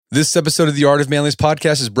This episode of the Art of Manliness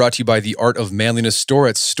podcast is brought to you by the Art of Manliness store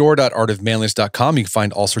at store.artofmanliness.com. You can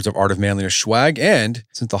find all sorts of Art of Manliness swag. And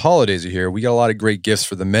since the holidays are here, we got a lot of great gifts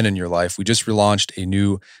for the men in your life. We just relaunched a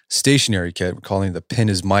new stationery kit. We're calling it the Pen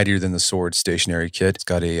is Mightier Than the Sword stationery kit. It's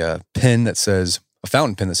got a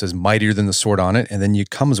fountain pen that says Mightier Than the Sword on it. And then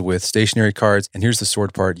it comes with stationery cards. And here's the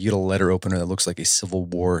sword part. You get a letter opener that looks like a Civil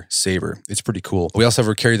War saber. It's pretty cool. We also have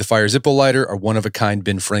our Carry the Fire Zippo lighter, our one-of-a-kind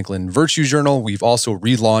Ben Franklin Virtue Journal. We've also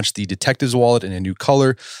relaunched the Detective's Wallet in a new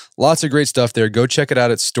color. Lots of great stuff there. Go check it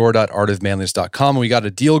out at store.artofmanliness.com. We got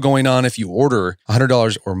a deal going on. If you order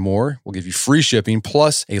 $100 or more, we'll give you free shipping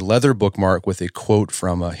plus a leather bookmark with a quote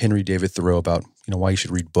from Henry David Thoreau about why you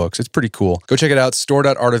should read books. It's pretty cool. Go check it out,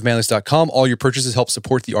 store.artofmanliness.com. All your purchases help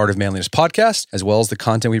support the Art of Manliness podcast, as well as the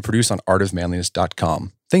content we produce on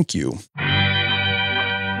artofmanliness.com. Thank you.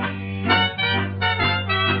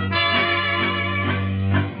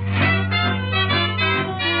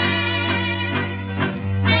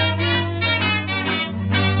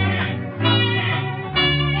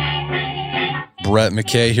 Brett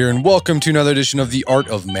McKay here, and welcome to another edition of the Art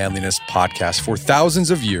of Manliness podcast. For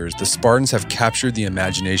thousands of years, the Spartans have captured the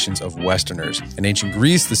imaginations of Westerners. In ancient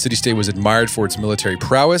Greece, the city-state was admired for its military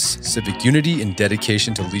prowess, civic unity, and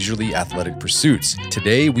dedication to leisurely athletic pursuits.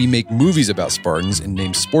 Today, we make movies about Spartans and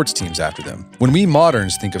name sports teams after them. When we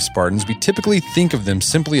moderns think of Spartans, we typically think of them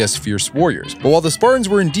simply as fierce warriors. But while the Spartans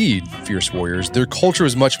were indeed fierce warriors, their culture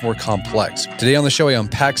was much more complex. Today on the show, I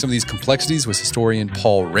unpack some of these complexities with historian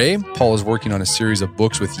Paul Rahe. Paul is working on a series of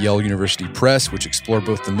books with Yale University Press, which explore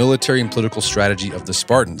both the military and political strategy of the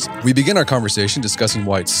Spartans. We begin our conversation discussing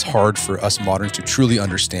why it's hard for us moderns to truly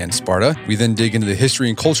understand Sparta. We then dig into the history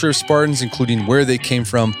and culture of Spartans, including where they came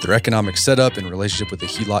from, their economic setup and relationship with the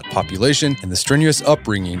helot population, and the strenuous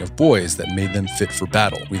upbringing of boys that made them fit for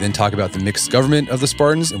battle. We then talk about the mixed government of the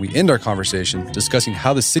Spartans, and we end our conversation discussing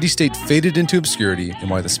how the city-state faded into obscurity and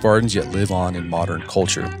why the Spartans yet live on in modern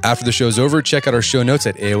culture. After the show's over, check out our show notes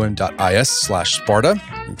at aom.is/Sparta.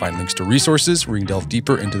 You can find links to resources where you can delve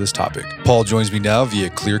deeper into this topic. Paul joins me now via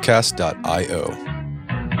clearcast.io.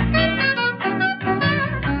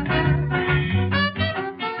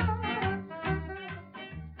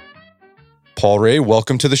 Paul Rahe,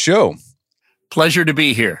 welcome to the show. Pleasure to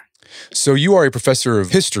be here. So you are a professor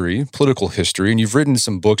of history, political history, and you've written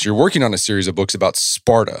some books. You're working on a series of books about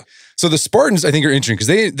Sparta. So the Spartans, I think, are interesting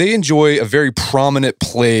because they enjoy a very prominent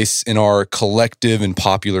place in our collective and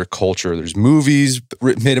popular culture. There's movies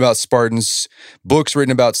made about Spartans, books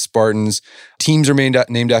written about Spartans, teams are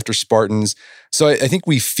named after Spartans. So I think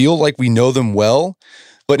we feel like we know them well.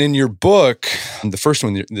 But in your book, the first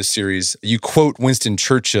one in this series, you quote Winston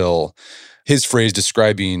Churchill, his phrase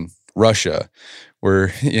describing Russia,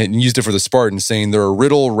 where you used it for the Spartans, saying they're a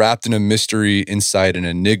riddle wrapped in a mystery inside an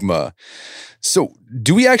enigma. So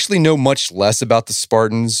do we actually know much less about the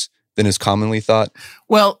Spartans than is commonly thought?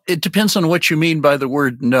 Well, it depends on what you mean by the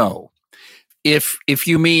word know. If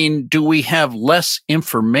you mean, do we have less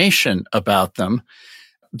information about them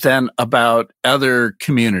than about other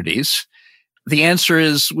communities? The answer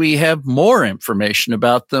is we have more information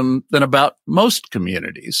about them than about most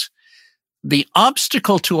communities. The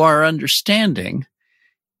obstacle to our understanding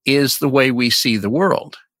is the way we see the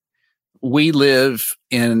world. We live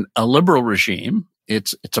in a liberal regime.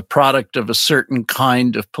 It's a product of a certain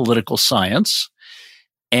kind of political science.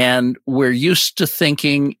 And we're used to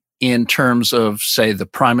thinking in terms of, say, the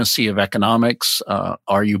primacy of economics.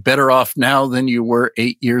 Are you better off now than you were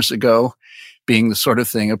 8 years ago? Being the sort of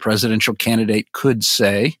thing a presidential candidate could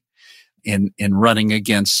say in running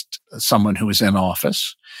against someone who is in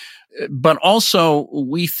office. But also,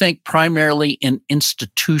 we think primarily in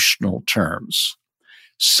institutional terms.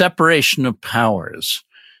 Separation of powers,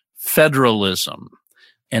 federalism,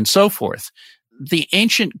 and so forth. The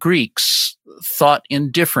ancient Greeks thought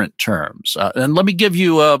in different terms. And let me give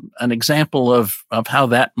you an example of how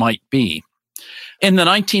that might be. In the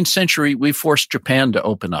 19th century, we forced Japan to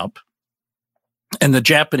open up. And the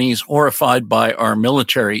Japanese, horrified by our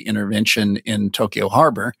military intervention in Tokyo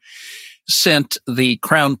Harbor, sent the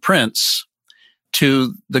crown prince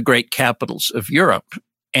to the great capitals of Europe.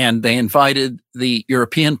 And they invited the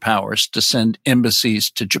European powers to send embassies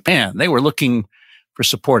to Japan. They were looking for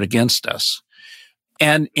support against us.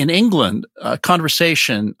 And in England, a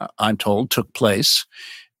conversation, I'm told, took place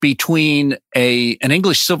between an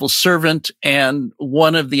English civil servant and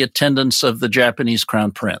one of the attendants of the Japanese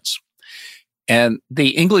crown prince. And the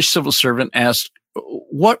English civil servant asked,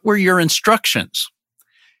 "What were your instructions?"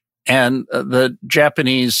 And the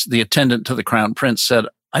attendant to the crown prince said,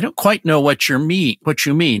 "I don't quite know what you mean.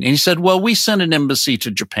 And he said, "Well, we sent an embassy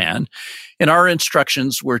to Japan, and our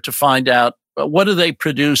instructions were to find out what do they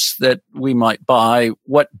produce that we might buy?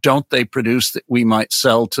 What don't they produce that we might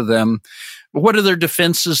sell to them? What are their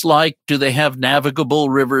defenses like? Do they have navigable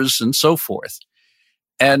rivers and so forth?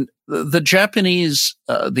 And the Japanese,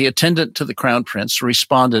 the attendant to the crown prince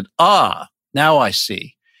responded, now I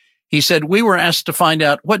see. He said, we were asked to find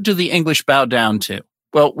out, what do the English bow down to?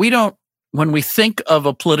 Well, when we think of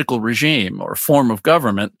a political regime or form of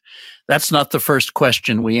government, that's not the first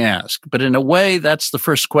question we ask. But in a way, that's the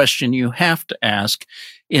first question you have to ask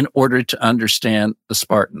in order to understand the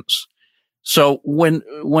Spartans. So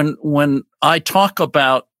when I talk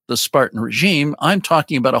about the Spartan regime, I'm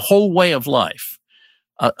talking about a whole way of life,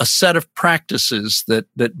 a set of practices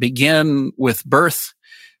that begin with birth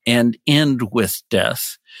and end with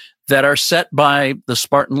death, that are set by the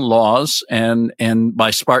Spartan laws and by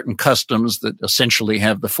Spartan customs that essentially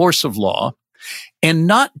have the force of law, and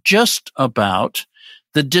not just about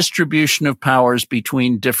the distribution of powers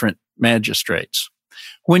between different magistrates.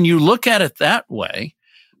 When you look at it that way,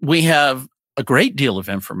 we have a great deal of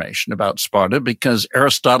information about Sparta because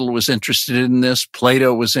Aristotle was interested in this,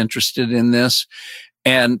 Plato was interested in this,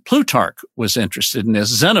 and Plutarch was interested in this.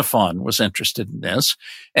 Xenophon was interested in this.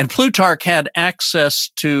 And Plutarch had access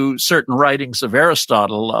to certain writings of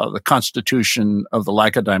Aristotle, the Constitution of the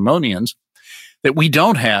Lacedaemonians, that we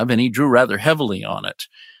don't have, and he drew rather heavily on it.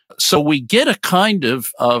 So we get a kind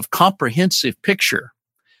of comprehensive picture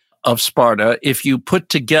of Sparta if you put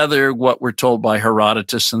together what we're told by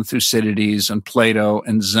Herodotus and Thucydides and Plato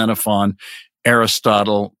and Xenophon,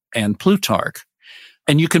 Aristotle and Plutarch.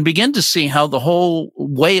 And you can begin to see how the whole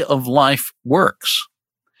way of life works.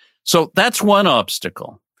 So that's one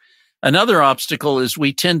obstacle. Another obstacle is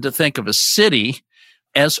we tend to think of a city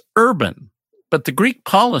as urban, but the Greek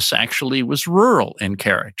polis actually was rural in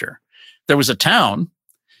character. There was a town,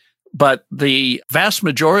 but the vast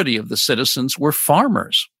majority of the citizens were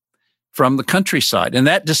farmers from the countryside. And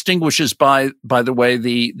that distinguishes, by the way,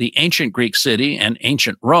 the ancient Greek city and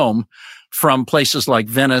ancient Rome from places like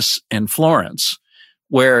Venice and Florence,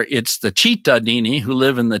 where it's the cittadini who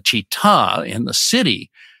live in the città, in the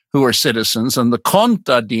city, who are citizens, and the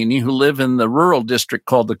contadini who live in the rural district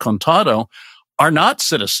called the contado are not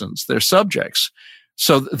citizens, they're subjects.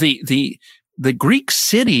 So the Greek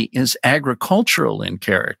city is agricultural in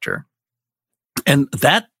character, and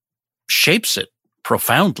that shapes it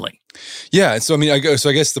profoundly. Yeah. So, I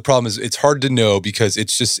guess the problem is it's hard to know because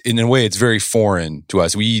it's just, in a way, it's very foreign to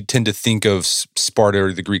us. We tend to think of Sparta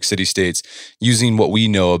or the Greek city-states using what we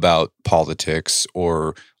know about politics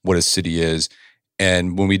or what a city is.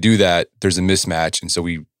 And when we do that, there's a mismatch. And so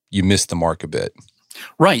you miss the mark a bit.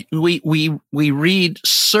 Right. We read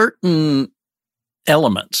certain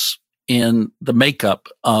elements in the makeup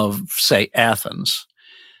of, say, Athens,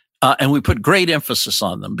 and we put great emphasis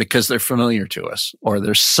on them because they're familiar to us, or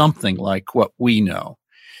there's something like what we know.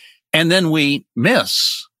 And then we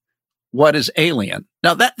miss what is alien.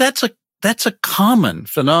 Now that's a common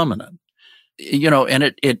phenomenon,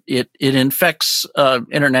 and it infects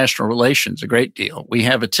international relations a great deal. We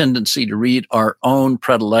have a tendency to read our own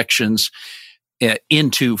predilections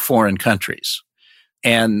into foreign countries.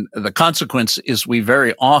 And the consequence is we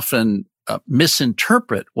very often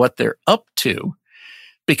misinterpret what they're up to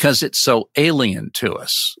because it's so alien to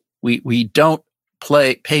us. We don't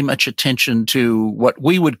pay much attention to what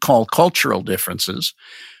we would call cultural differences,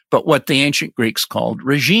 but what the ancient Greeks called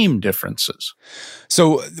regime differences.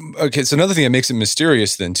 So another thing that makes it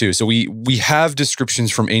mysterious then too. So we have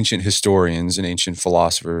descriptions from ancient historians and ancient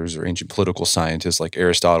philosophers or ancient political scientists like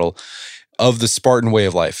Aristotle of the Spartan way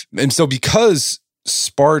of life. And so because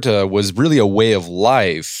Sparta was really a way of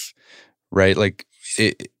life, right? Like,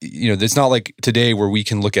 it's not like today where we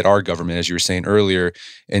can look at our government, as you were saying earlier,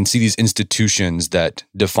 and see these institutions that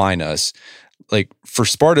define us. Like for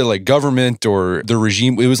Sparta, like government or the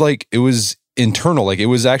regime, it was internal. Like it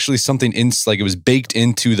was actually something like it was baked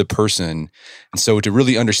into the person. And so to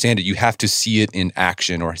really understand it, you have to see it in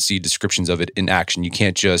action or see descriptions of it in action. You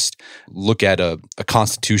can't just look at a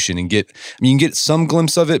constitution and you can get some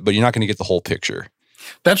glimpse of it, but you're not going to get the whole picture.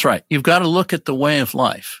 That's right. You've got to look at the way of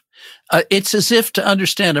life. It's as if to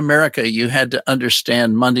understand America, you had to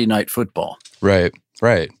understand Monday Night Football. Right.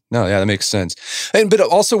 No, yeah, that makes sense. But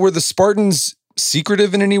also, were the Spartans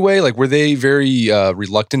secretive in any way? Like, were they very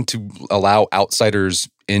reluctant to allow outsiders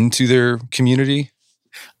into their community?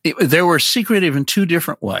 They were secretive in two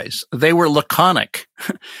different ways. They were laconic.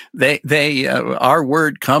 Our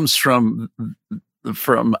word comes from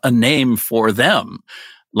a name for them.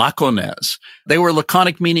 Lacones. They were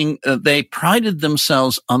laconic, meaning they prided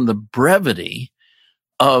themselves on the brevity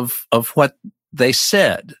of what they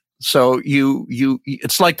said. So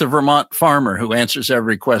it's like the Vermont farmer who answers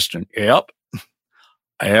every question. Yep,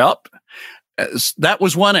 Yep. That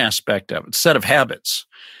was one aspect of it, set of habits.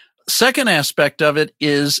 Second aspect of it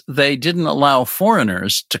is they didn't allow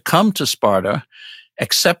foreigners to come to Sparta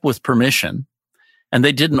except with permission, and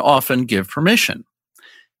they didn't often give permission.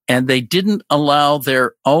 And they didn't allow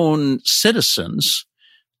their own citizens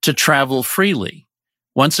to travel freely.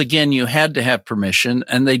 Once again, you had to have permission,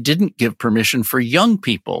 and they didn't give permission for young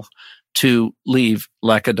people to leave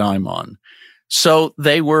Lacedaemon. So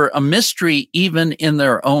they were a mystery even in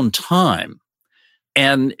their own time.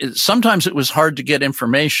 And sometimes it was hard to get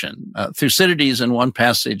information. Thucydides in one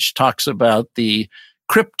passage talks about the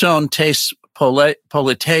krypton tes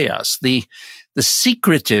politeas, the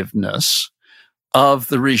secretiveness of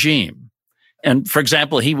the regime. And for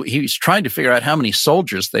example, he's trying to figure out how many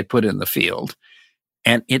soldiers they put in the field.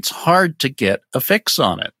 And it's hard to get a fix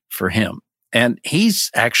on it for him. And he's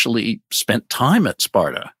actually spent time at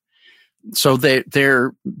Sparta. So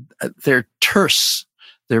they're terse.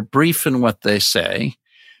 They're brief in what they say.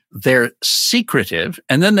 They're secretive.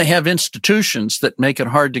 And then they have institutions that make it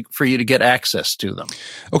hard for you to get access to them.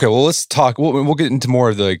 Okay, well, let's talk. We'll get into more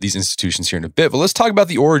of these institutions here in a bit, but let's talk about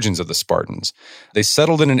the origins of the Spartans. They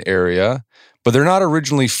settled in an area, but they're not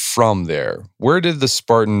originally from there. Where did the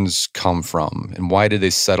Spartans come from, and why did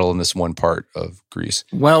they settle in this one part of Greece?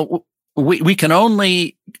 Well, we can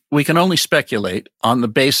only speculate on the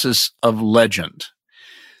basis of legend.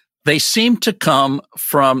 They seem to come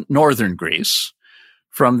from northern Greece,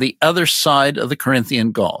 from the other side of the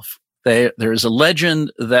Corinthian Gulf. There is a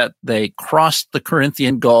legend that they crossed the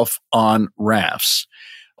Corinthian Gulf on rafts,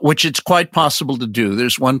 which it's quite possible to do.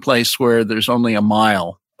 There's one place where there's only a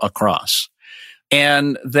mile across.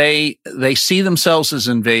 And they see themselves as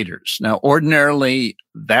invaders. Now, ordinarily,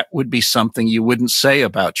 that would be something you wouldn't say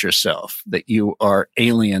about yourself, that you are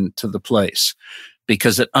alien to the place,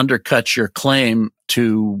 because it undercuts your claim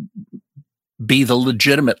to be the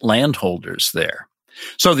legitimate landholders there.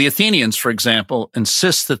 So the Athenians, for example,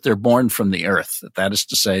 insist that they're born from the earth. That is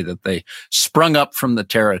to say that they sprung up from the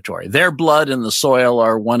territory. Their blood and the soil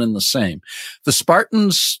are one and the same. The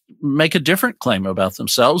Spartans make a different claim about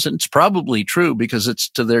themselves, and it's probably true because it's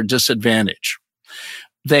to their disadvantage.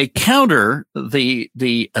 They counter the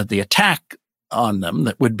attack on them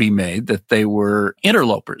that would be made, that they were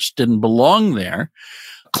interlopers, didn't belong there,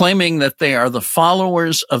 claiming that they are the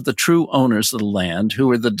followers of the true owners of the land, who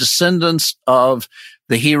are the descendants of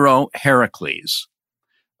the hero Heracles,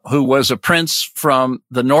 who was a prince from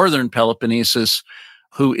the northern Peloponnesus,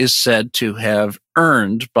 who is said to have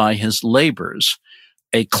earned by his labors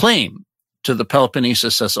a claim to the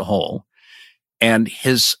Peloponnesus as a whole. And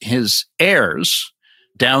his heirs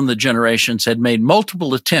down the generations had made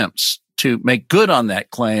multiple attempts to make good on that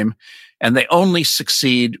claim, and they only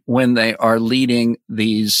succeed when they are leading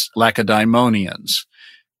these Lacedaemonians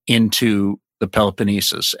into the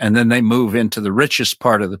Peloponnesus. And then they move into the richest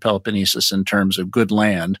part of the Peloponnesus in terms of good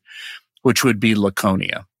land, which would be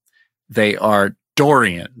Laconia. They are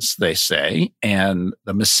Dorians, they say, and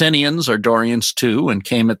the Messenians are Dorians too and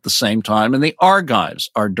came at the same time, and the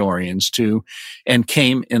Argives are Dorians too and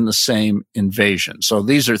came in the same invasion. So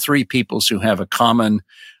these are three peoples who have a common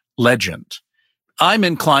legend. I'm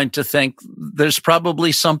inclined to think there's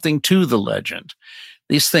probably something to the legend.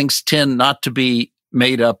 These things tend not to be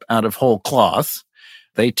made up out of whole cloth.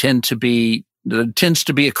 There tends to be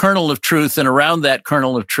a kernel of truth, and around that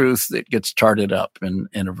kernel of truth, it gets tarted up in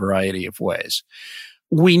a variety of ways.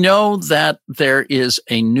 We know that there is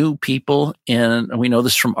a new people and we know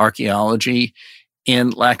this from archaeology,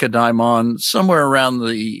 in Lacedaemon somewhere around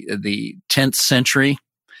the 10th century.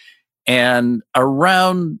 And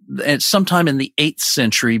sometime in the 8th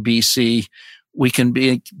century BC, we can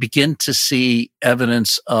begin to see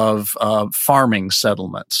evidence of farming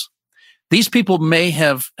settlements. These people may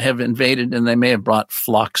have invaded, and they may have brought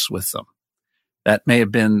flocks with them. That may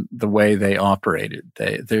have been the way they operated.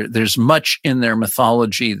 There's much in their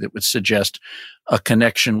mythology that would suggest a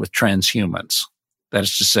connection with transhumans. That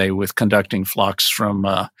is to say, with conducting flocks from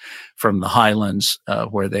the highlands,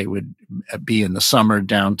 where they would be in the summer,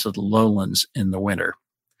 down to the lowlands in the winter.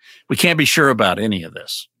 We can't be sure about any of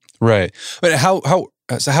this. Right. But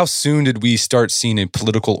how soon did we start seeing a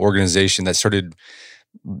political organization that started,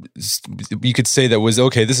 you could say that was,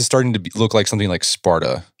 okay, this is starting to look like something like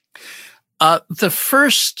Sparta? The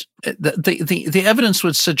evidence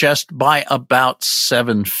would suggest by about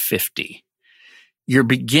 750. You're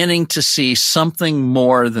beginning to see something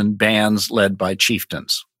more than bands led by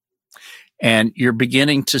chieftains. And you're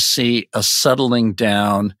beginning to see a settling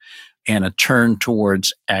down and a turn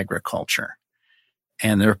towards agriculture.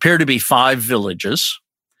 And there appear to be 5 villages,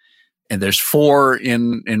 and there's 4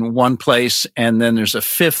 in one place, and then there's a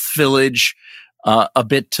 5th village a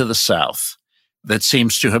bit to the south that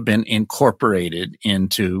seems to have been incorporated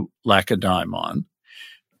into Lacedaemon.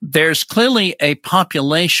 There's clearly a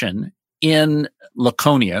population in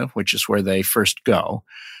Laconia, which is where they first go,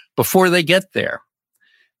 before they get there.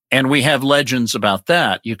 And we have legends about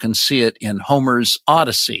that. You can see it in Homer's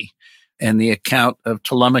Odyssey and the account of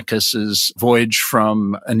Telemachus's voyage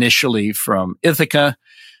initially from Ithaca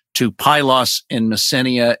to Pylos in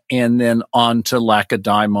Messenia, and then on to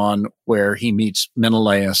Lacedaemon, where he meets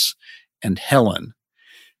Menelaus and Helen.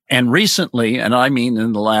 And recently, and I mean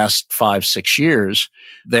in the last 5-6 years,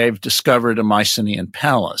 they've discovered a Mycenaean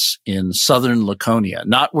palace in southern Laconia,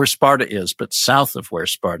 not where Sparta is, but south of where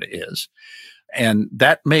Sparta is. And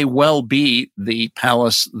that may well be the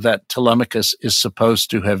palace that Telemachus is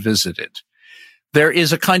supposed to have visited. There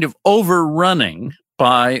is a kind of overrunning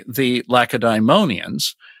by the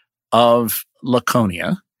Lacedaemonians of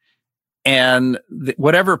Laconia, and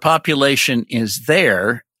whatever population is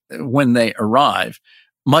there when they arrive,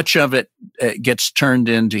 much of it gets turned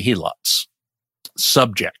into helots,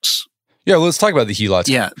 subjects. Yeah, let's talk about the helots.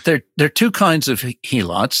 Yeah, there are two kinds of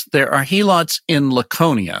helots. There are helots in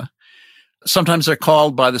Laconia. Sometimes they're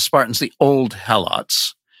called by the Spartans the old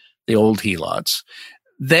helots, the old helots.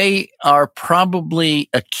 They are probably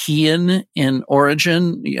Achaean in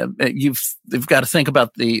origin. You've got to think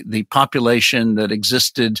about the population that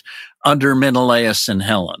existed under Menelaus and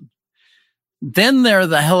Helen. Then there are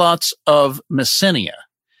the helots of Messenia.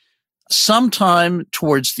 Sometime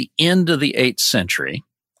towards the end of the 8th century,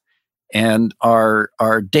 and our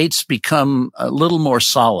dates become a little more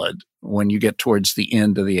solid when you get towards the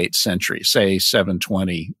end of the 8th century, say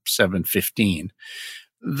 720, 715.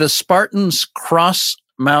 The Spartans cross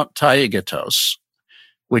Mount Taygetos,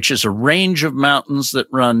 which is a range of mountains that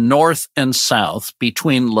run north and south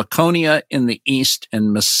between Laconia in the east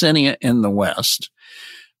and Messenia in the west.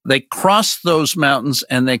 They cross those mountains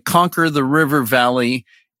and they conquer the river valley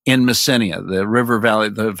in Messenia, the river valley,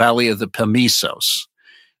 the valley of the Pamisos,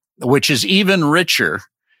 which is even richer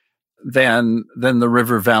than the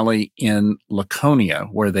river valley in Laconia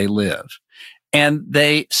where they live. And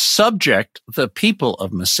they subject the people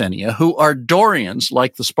of Messenia, who are Dorians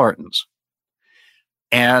like the Spartans.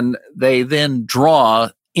 And they then draw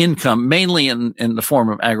income, mainly in the form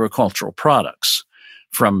of agricultural products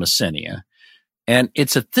from Messenia. And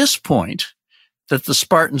it's at this point that the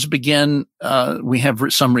Spartans begin, we have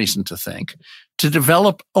some reason to think, to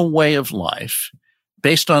develop a way of life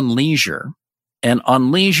based on leisure, and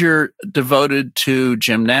on leisure devoted to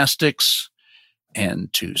gymnastics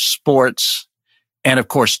and to sports, and of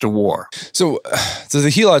course to war. So the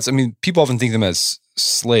helots, I mean, people often think of them as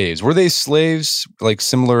slaves. Were they slaves, like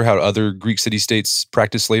similar how other Greek city-states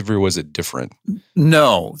practiced slavery, or was it different?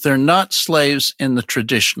 No, they're not slaves in the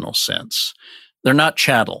traditional sense. They're not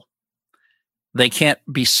chattel. They can't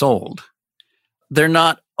be sold. They're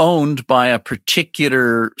not owned by a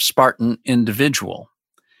particular Spartan individual.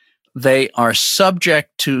 They are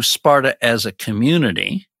subject to Sparta as a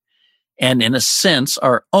community, and in a sense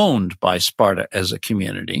are owned by Sparta as a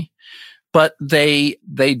community, but they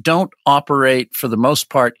don't operate for the most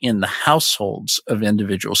part in the households of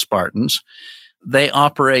individual Spartans. They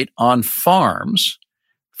operate on farms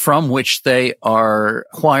from which they are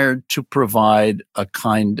required to provide a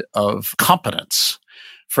kind of competence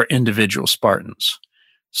for individual Spartans.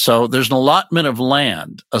 So there's an allotment of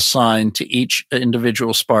land assigned to each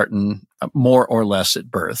individual Spartan, more or less at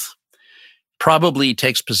birth. Probably he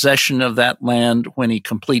takes possession of that land when he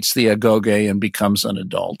completes the agoge and becomes an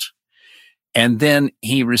adult. And then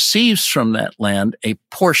he receives from that land a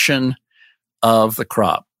portion of the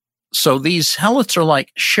crop. So these helots are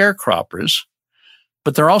like sharecroppers,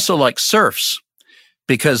 but they're also like serfs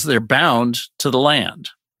because they're bound to the land.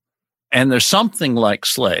 And they're something like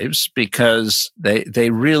slaves because they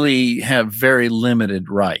really have very limited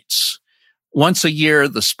rights. Once a year,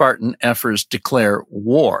 the Spartan ephors declare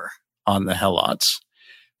war on the helots,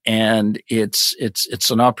 and it's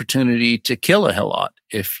an opportunity to kill a helot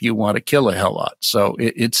if you want to kill a helot. So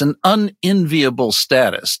it's an unenviable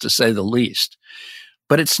status, to say the least.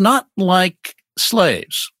 But it's not like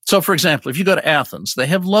slaves. So, for example, if you go to Athens, they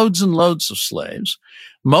have loads and loads of slaves.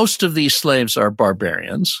 Most of these slaves are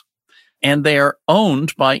barbarians, and they are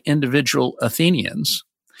owned by individual Athenians,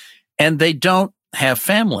 and they don't have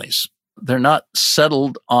families. They're not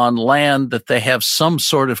settled on land that they have some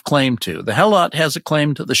sort of claim to. The helot has a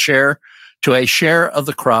claim to a share of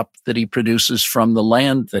the crop that he produces from the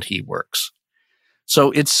land that he works.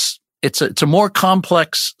 So it's a more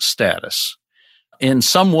complex status. In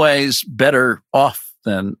some ways, better off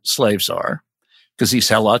than slaves are, because these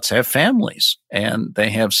helots have families and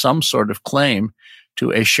they have some sort of claim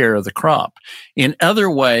to a share of the crop. In other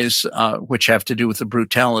ways, which have to do with the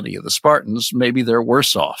brutality of the Spartans, maybe they're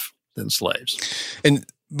worse off than slaves.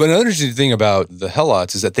 But another interesting thing about the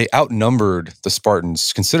helots is that they outnumbered the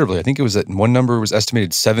Spartans considerably. I think it was that one number was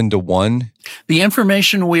estimated 7-1. The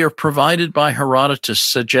information we are provided by Herodotus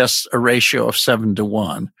suggests a ratio of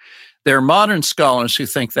 7-1. There are modern scholars who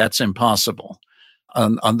think that's impossible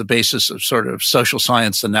on the basis of sort of social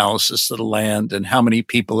science analysis of the land and how many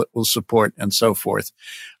people it will support and so forth.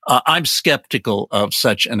 I'm skeptical of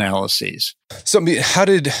such analyses. So,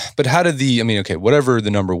 whatever the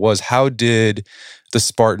number was, how did the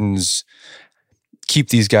Spartans keep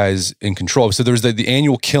these guys in control? So there was the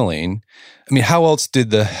annual killing. I mean, how else did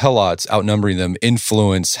the helots outnumbering them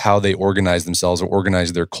influence how they organized themselves or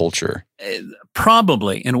organized their culture?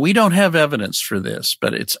 Probably, and we don't have evidence for this,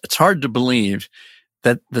 but it's hard to believe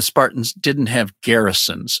that the Spartans didn't have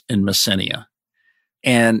garrisons in Messenia.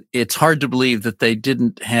 And it's hard to believe that they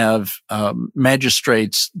didn't have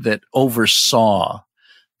magistrates that oversaw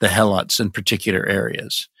the helots in particular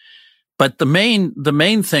areas. But the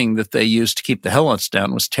main thing that they used to keep the helots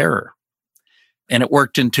down was terror. And it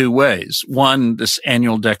worked in two ways. One, this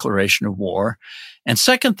annual declaration of war. And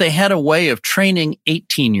second, they had a way of training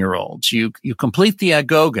 18-year-olds. You complete the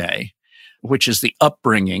agoge, which is the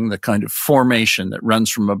upbringing, the kind of formation that runs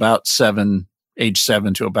from about age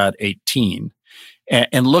 7 to about 18.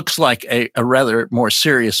 And looks like a rather more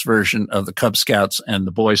serious version of the Cub Scouts and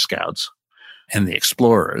the Boy Scouts and the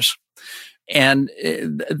Explorers. And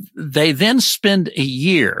they then spend a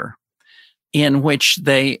year in which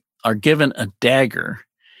they are given a dagger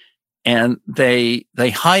and they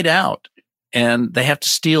hide out and they have to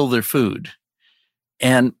steal their food.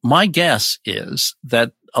 And my guess is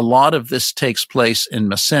that a lot of this takes place in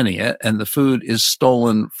Messenia and the food is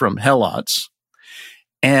stolen from helots.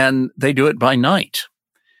 And they do it by night.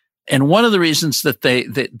 And one of the reasons that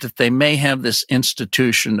they may have this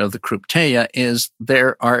institution of the Krypteia is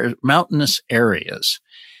there are mountainous areas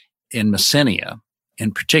in Messenia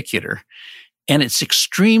in particular, and it's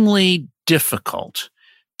extremely difficult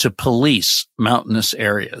to police mountainous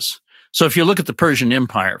areas. So if you look at the Persian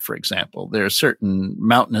Empire, for example, there are certain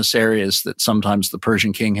mountainous areas that sometimes the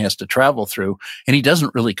Persian king has to travel through, and he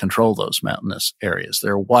doesn't really control those mountainous areas.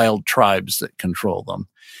 There are wild tribes that control them,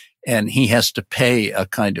 and he has to pay a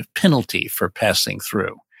kind of penalty for passing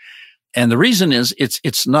through. And the reason is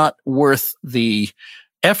it's not worth the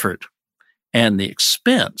effort and the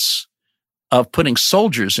expense of putting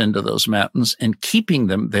soldiers into those mountains and keeping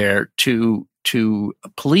them there to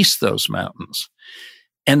police those mountains.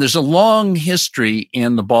 And there's a long history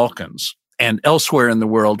in the Balkans and elsewhere in the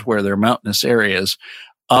world where there are mountainous areas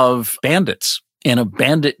of bandits and of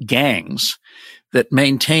bandit gangs that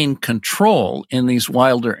maintain control in these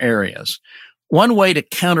wilder areas. One way to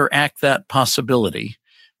counteract that possibility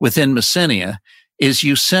within Messenia is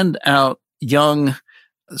you send out young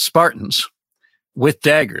Spartans with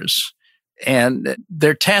daggers, and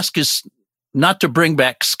their task is not to bring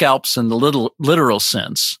back scalps in the literal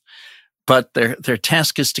sense, but their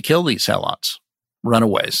task is to kill these helots,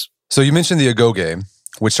 runaways. So you mentioned the agoge,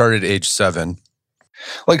 which started at age 7.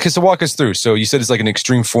 So walk us through. So you said it's like an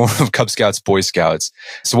extreme form of Cub Scouts, Boy Scouts.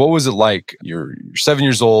 So what was it like? You're 7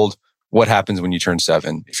 years old. What happens when you turn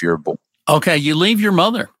 7 if you're a boy? Okay, you leave your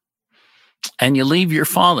mother and you leave your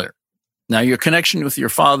father. Now, your connection with your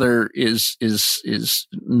father is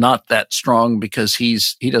not that strong because he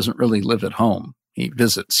doesn't really live at home. He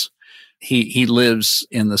visits. He lives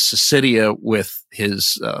in the Syssitia with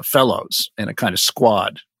his fellows in a kind of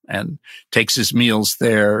squad and takes his meals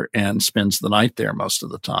there and spends the night there most of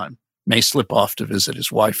the time. May slip off to visit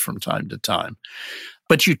his wife from time to time.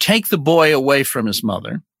 But you take the boy away from his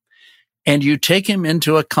mother and you take him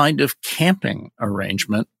into a kind of camping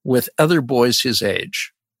arrangement with other boys his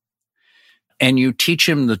age. And you teach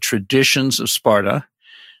him the traditions of Sparta,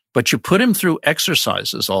 but you put him through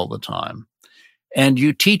exercises all the time. And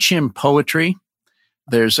you teach him poetry.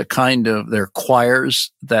 There are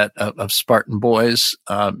choirs that of Spartan boys.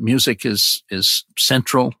 Music is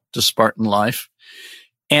central to Spartan life.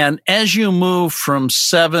 And as you move from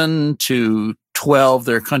 7 to 12,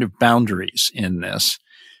 there are kind of boundaries in this.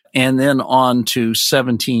 And then on to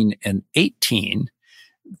 17 and 18,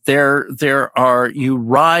 you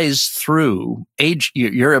rise through age.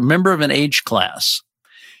 You're a member of an age class.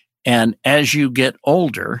 And as you get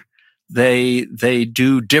older, they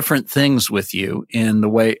do different things with you in the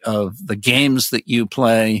way of the games that you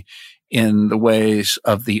play, in the ways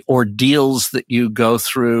of the ordeals that you go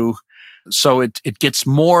through. So it gets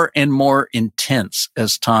more and more intense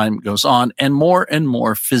as time goes on and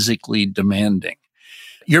more physically demanding.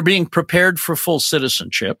 You're being prepared for full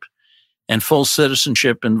citizenship. and full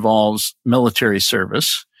citizenship involves military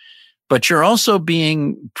service. But you're also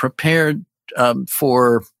being prepared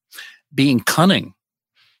for being cunning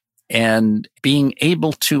and being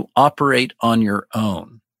able to operate on your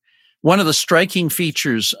own. One of the striking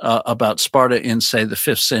features about Sparta in, say, the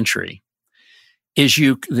 5th century is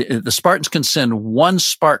the Spartans can send one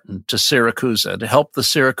Spartan to Syracusa to help the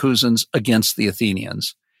Syracusans against the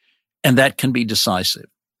Athenians, and that can be decisive.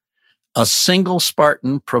 A single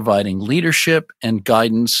Spartan providing leadership and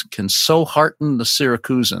guidance can so hearten the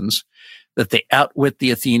Syracusans that they outwit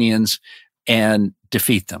the Athenians and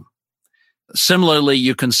defeat them. Similarly,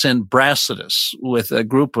 you can send Brasidas with a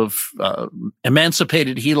group of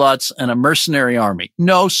emancipated helots and a mercenary army,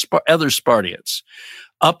 no other Spartiates,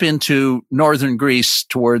 up into northern Greece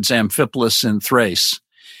towards Amphipolis in Thrace,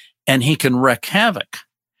 and he can wreak havoc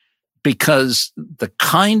because the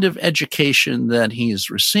kind of education that he has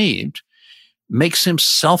received makes him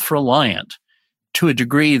self-reliant to a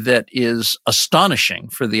degree that is astonishing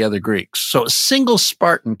for the other Greeks. So a single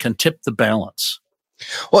Spartan can tip the balance.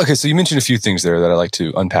 Well, okay, so you mentioned a few things there that I'd like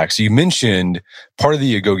to unpack. So you mentioned part of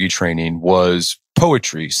the Agoge training was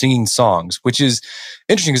poetry, singing songs, which is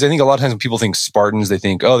interesting because I think a lot of times when people think Spartans, they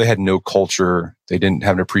think, oh, they had no culture, they didn't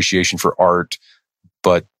have an appreciation for art,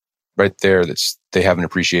 but right there, they have an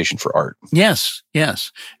appreciation for art. Yes,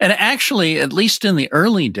 yes. And actually, at least in the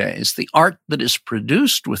early days, the art that is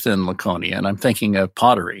produced within Laconia, and I'm thinking of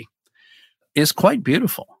pottery, is quite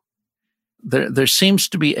beautiful. There seems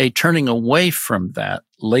to be a turning away from that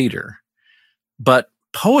later, but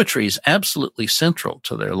poetry is absolutely central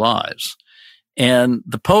to their lives. And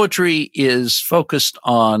the poetry is focused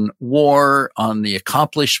on war, on the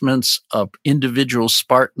accomplishments of individual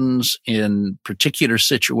Spartans in particular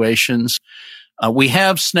situations. We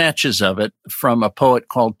have snatches of it from a poet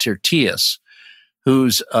called Tyrtaeus,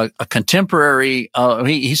 who's a contemporary.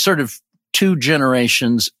 He's sort of 2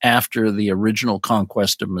 generations after the original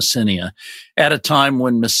conquest of Messenia, at a time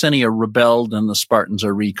when Messenia rebelled and the Spartans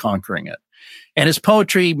are reconquering it. And his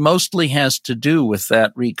poetry mostly has to do with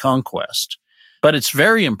that reconquest. But it's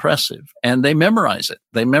very impressive, and they memorize it.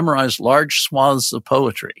 They memorize large swaths of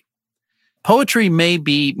poetry. Poetry may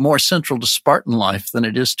be more central to Spartan life than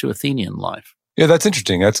it is to Athenian life. Yeah, that's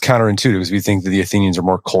interesting. That's counterintuitive because we think that the Athenians are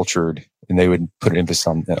more cultured and they would put an emphasis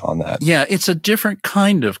on that. Yeah, it's a different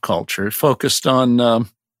kind of culture focused on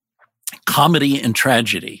comedy and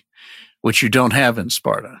tragedy, which you don't have in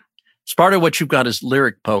Sparta. Sparta, what you've got is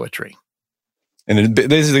lyric poetry. And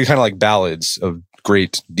basically kind of like ballads of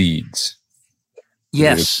great deeds.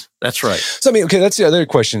 Yes, that's right. So, I mean, okay, that's the other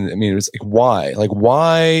question. I mean, it's like, why? Like,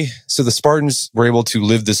 why? So the Spartans were able to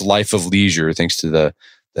live this life of leisure thanks to the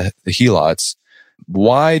helots.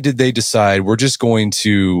 Why did they decide we're just going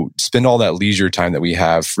to spend all that leisure time that we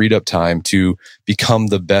have, freed up time, to become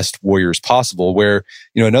the best warriors possible? Where,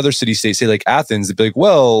 another city-state, say like Athens, they'd be like,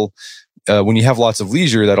 well, when you have lots of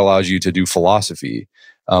leisure, that allows you to do philosophy.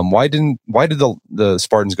 Why did the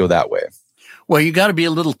Spartans go that way? Well, you got to be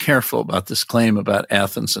a little careful about this claim about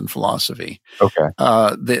Athens and philosophy. Okay.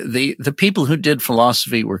 The people who did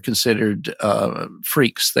philosophy were considered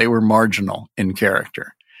freaks. They were marginal in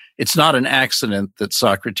character. It's not an accident that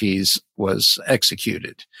Socrates was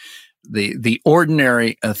executed. The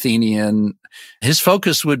ordinary Athenian, his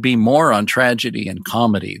focus would be more on tragedy and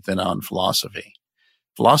comedy than on philosophy.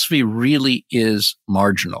 Philosophy really is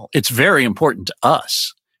marginal. It's very important to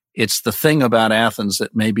us. It's the thing about Athens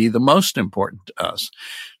that may be the most important to us.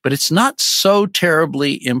 But it's not so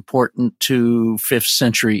terribly important to 5th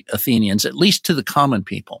century Athenians, at least to the common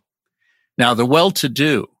people. Now, the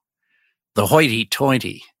well-to-do, the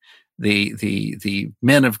hoity-toity, the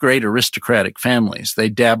men of great aristocratic families, they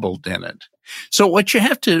dabbled in it. So what you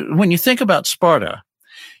have to, when you think about Sparta,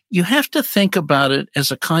 you have to think about it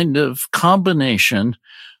as a kind of combination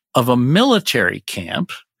of a military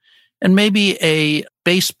camp and maybe a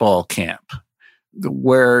baseball camp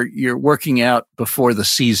where you're working out before the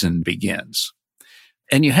season begins.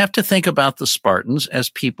 And you have to think about the Spartans as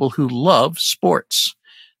people who love sports.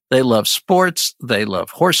 They love sports. They love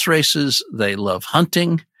horse races. They love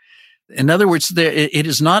hunting. In other words, it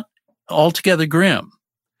is not altogether grim.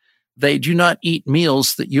 They do not eat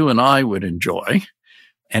meals that you and I would enjoy.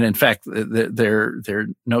 And in fact, they're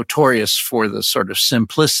notorious for the sort of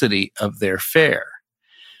simplicity of their fare.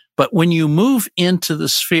 But when you move into the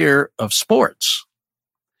sphere of sports,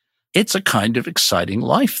 it's a kind of exciting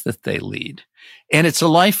life that they lead. And it's a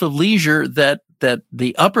life of leisure that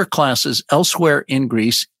the upper classes elsewhere in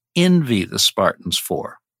Greece envy the Spartans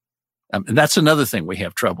for. And that's another thing we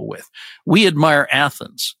have trouble with. We admire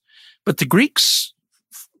Athens, but the Greeks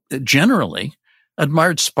generally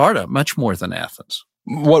admired Sparta much more than Athens.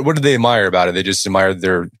 What did they admire about it? They just admired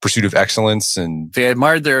their pursuit of excellence, and they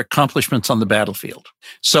admired their accomplishments on the battlefield.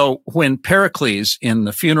 So when Pericles, in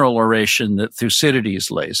the funeral oration that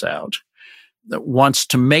Thucydides lays out, that wants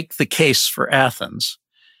to make the case for Athens,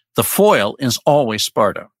 the foil is always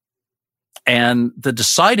Sparta. And the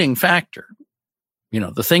deciding factor,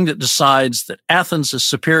 the thing that decides that Athens is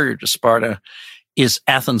superior to Sparta is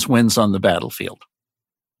Athens wins on the battlefield.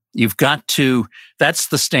 You've got to, that's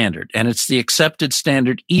the standard, and it's the accepted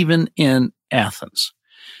standard even in Athens.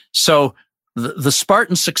 So the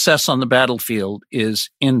Spartan success on the battlefield is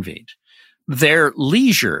envied. Their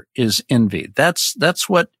leisure is envied. That's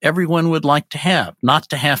what everyone would like to have, not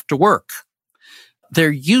to have to work.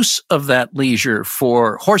 Their use of that leisure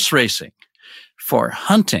for horse racing, for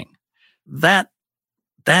hunting, that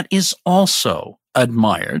is also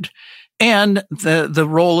admired. And the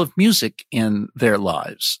role of music in their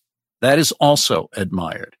lives, that is also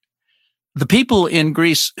admired. The people in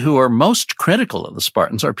Greece who are most critical of the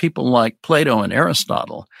Spartans are people like Plato and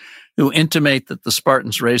Aristotle, who intimate that the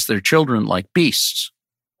Spartans raised their children like beasts.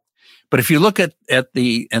 But if you look at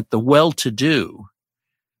the well-to-do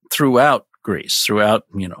throughout Greece, throughout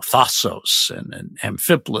Thassos and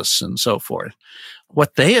Amphipolis and so forth,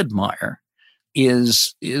 what they admire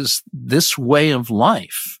is this way of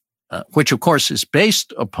life. Which, of course, is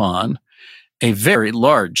based upon a very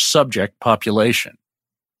large subject population.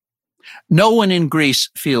 No one in Greece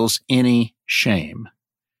feels any shame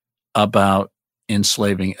about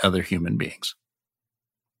enslaving other human beings.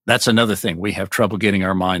 That's another thing we have trouble getting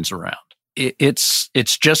our minds around. It's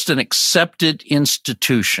just an accepted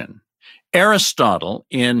institution. Aristotle,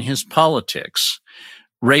 in his Politics,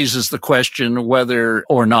 raises the question whether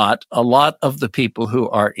or not a lot of the people who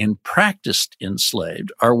are in practice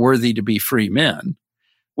enslaved are worthy to be free men,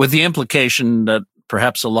 with the implication that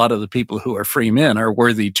perhaps a lot of the people who are free men are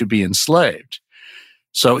worthy to be enslaved.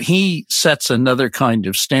 So he sets another kind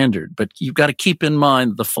of standard, but you've got to keep in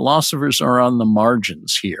mind the philosophers are on the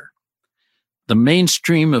margins here. The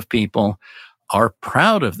mainstream of people are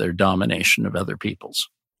proud of their domination of other peoples.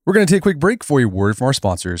 We're going to take a quick break for a word from our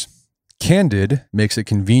sponsors. Candid makes it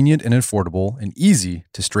convenient and affordable and easy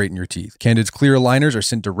to straighten your teeth. Candid's clear aligners are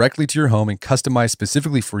sent directly to your home and customized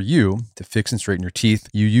specifically for you to fix and straighten your teeth.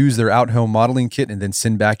 You use their out-home modeling kit and then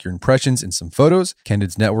send back your impressions and some photos.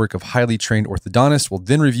 Candid's network of highly trained orthodontists will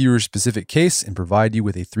then review your specific case and provide you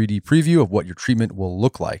with a 3D preview of what your treatment will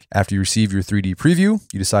look like. After you receive your 3D preview,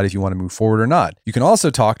 you decide if you want to move forward or not. You can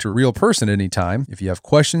also talk to a real person at any time. If you have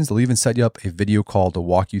questions, they'll even set you up a video call to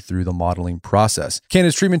walk you through the modeling process.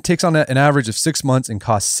 Candid's treatment takes on an average of 6 months and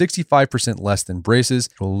costs 65% less than braces.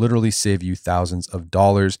 It will literally save you thousands of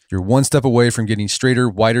dollars. You're one step away from getting straighter,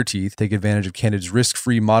 whiter teeth. Take advantage of Candid's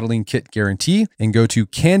risk-free modeling kit guarantee and go to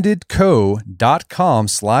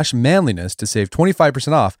candidco.com/manliness to save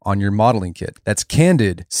 25% off on your modeling kit. That's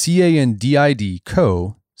Candid, CANDID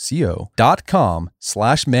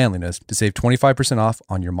co.com/manliness to save 25% off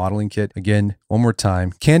on your modeling kit. Again, one more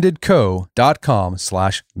time,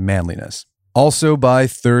 candidco.com/manliness. Also by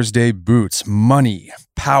Thursday Boots. Money,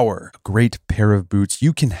 power, a great pair of boots.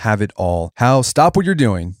 You can have it all. How? Stop what you're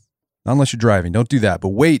doing. Not unless you're driving. Don't do that. But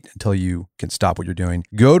wait until you can stop what you're doing.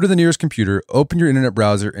 Go to the nearest computer, open your internet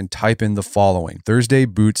browser, and type in the following.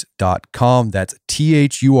 ThursdayBoots.com. That's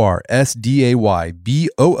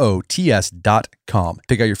ThursdayBoots.com.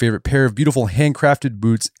 Pick out your favorite pair of beautiful handcrafted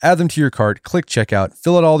boots, add them to your cart, click checkout,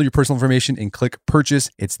 fill out all your personal information, and click purchase.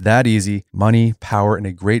 It's that easy. Money, power, and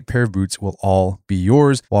a great pair of boots will all be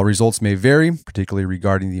yours. While results may vary, particularly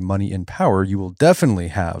regarding the money and power, you will definitely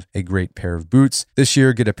have a great pair of boots. This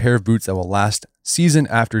year, get a pair of boots that will last season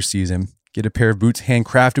after season. Get a pair of boots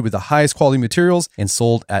handcrafted with the highest quality materials and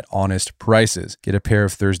sold at honest prices. Get a pair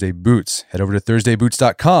of Thursday Boots. Head over to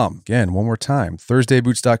ThursdayBoots.com. Again, one more time,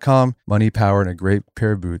 ThursdayBoots.com. Money, power, and a great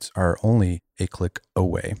pair of boots are only a click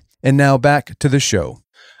away. And now back to the show.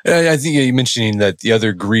 I think you mentioning that the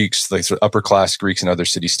other Greeks, like sort of upper class Greeks in other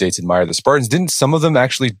city-states, admire the Spartans. Didn't some of them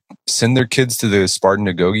actually send their kids to the Spartan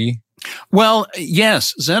agoge? Well,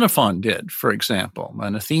 yes, Xenophon did, for example,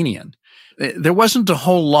 an Athenian. There wasn't a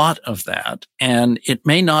whole lot of that, and it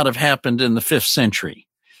may not have happened in the 5th century.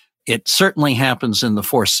 It certainly happens in the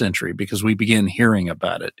 4th century because we begin hearing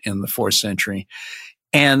about it in the 4th century.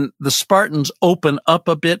 And the Spartans open up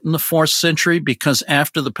a bit in the 4th century because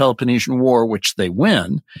after the Peloponnesian War, which they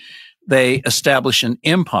win, they establish an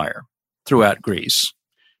empire throughout Greece,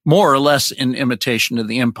 more or less in imitation of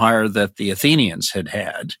the empire that the Athenians had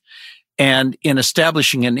had. And in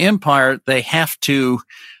establishing an empire, they have to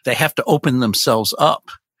open themselves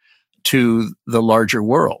up to the larger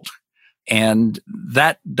world. And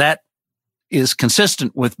that is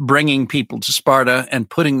consistent with bringing people to Sparta and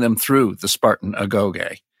putting them through the Spartan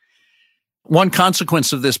agoge. One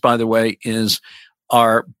consequence of this, by the way, is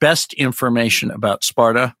our best information about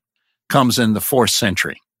Sparta comes in the 4th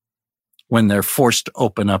century, when they're forced to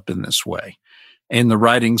open up in this way, in the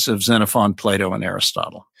writings of Xenophon, Plato, and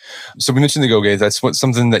Aristotle. So we mentioned the agoge. That's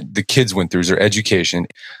something that the kids went through, is their education.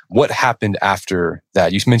 What happened after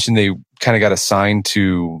that? You mentioned they kind of got assigned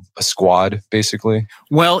to a squad, basically.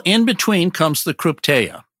 Well, in between comes the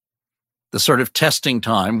krypteia, the sort of testing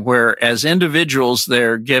time where as individuals,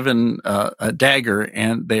 they're given a dagger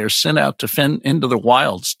and they are sent out to fend into the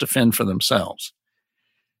wilds to fend for themselves.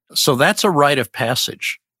 So that's a rite of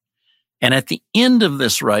passage. And at the end of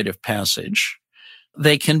this rite of passage,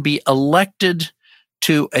 they can be elected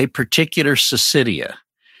to a particular Syssitia,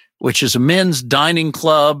 which is a men's dining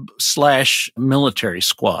club / military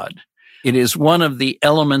squad. It is one of the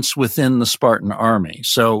elements within the Spartan army.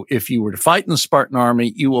 So if you were to fight in the Spartan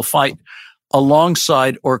army, you will fight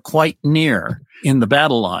alongside or quite near in the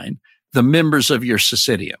battle line the members of your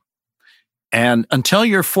Syssitia. And until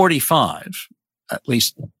you're 45, at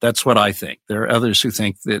least that's what I think. There are others who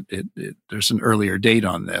think that there's an earlier date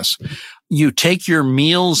on this. You take your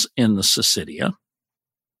meals in the Syssitia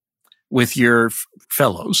with your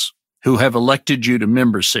fellows who have elected you to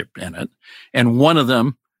membership in it, and one of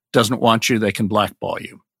them doesn't want you, they can blackball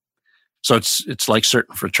you. So it's like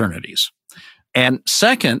certain fraternities. And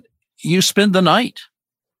second, you spend the night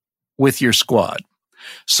with your squad.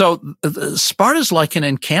 So Sparta's like an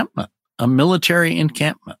encampment, a military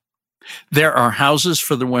encampment. There are houses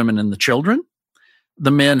for the women and the children.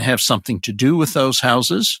 The men have something to do with those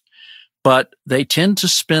houses, but they tend to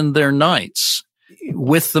spend their nights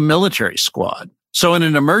with the military squad. So in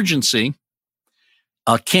an emergency,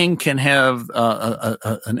 a king can have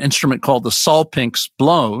an instrument called the salpinx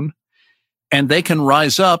blown, and they can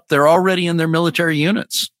rise up. They're already in their military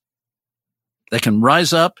units. They can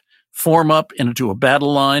rise up, form up into a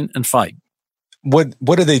battle line, and fight. What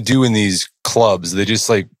do they do in these clubs? They just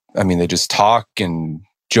they just talk and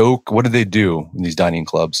joke. What do they do in these dining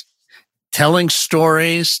clubs? Telling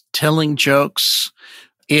stories, telling jokes.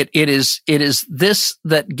 It is this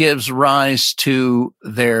that gives rise to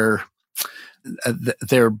their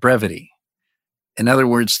brevity. In other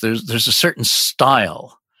words, there's a certain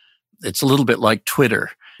style. It's a little bit like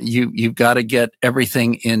Twitter. You've got to get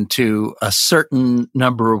everything into a certain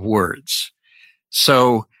number of words.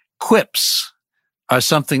 So quips are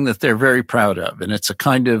something that they're very proud of, and it's a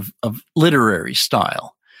kind of literary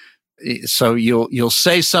style. So you'll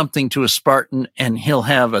say something to a Spartan, and he'll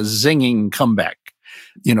have a zinging comeback.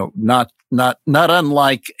 Not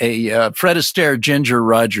unlike a Fred Astaire Ginger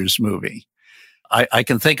Rogers movie. I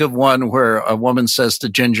can think of one where a woman says to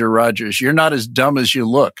Ginger Rogers, "You're not as dumb as you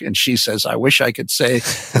look," and she says, "I wish I could say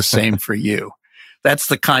the same for you." That's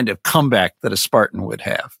the kind of comeback that a Spartan would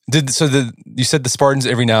have. You said the Spartans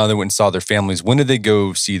every now and then went and saw their families. When did they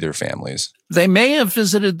go see their families? They may have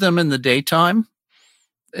visited them in the daytime,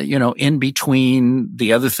 in between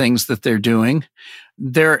the other things that they're doing.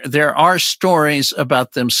 There are stories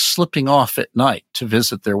about them slipping off at night to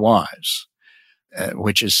visit their wives,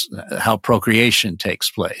 which is how procreation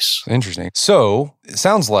takes place. Interesting. So it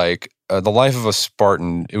sounds like the life of a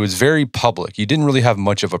Spartan, it was very public. You didn't really have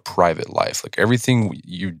much of a private life. Like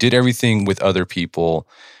you did everything with other people.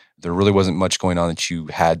 There really wasn't much going on that you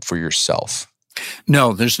had for yourself.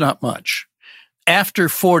 No, there's not much. After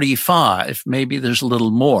 45, maybe there's a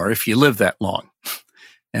little more if you live that long.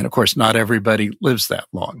 And of course, not everybody lives that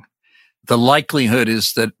long. The likelihood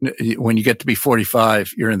is that when you get to be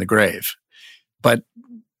 45, you're in the grave, but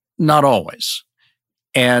not always.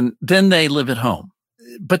 And then they live at home.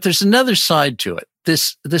 But there's another side to it.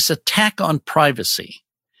 This attack on privacy,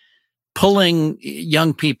 pulling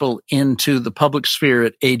young people into the public sphere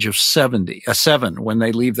at age of 7 when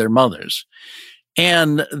they leave their mothers,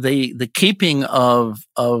 and the keeping of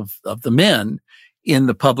the men in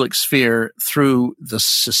the public sphere through the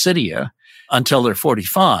Syssitia until they're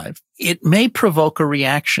 45, it may provoke a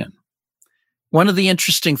reaction. One of the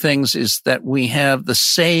interesting things is that we have the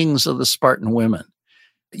sayings of the Spartan women.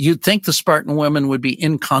 You'd think the Spartan women would be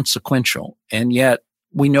inconsequential, and yet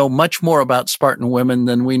we know much more about Spartan women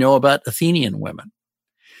than we know about Athenian women.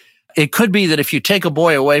 It could be that if you take a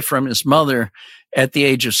boy away from his mother at the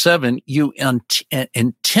age of 7, you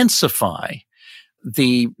intensify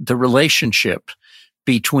the relationship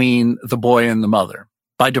between the boy and the mother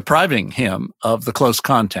by depriving him of the close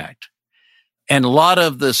contact. And a lot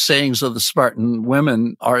of the sayings of the Spartan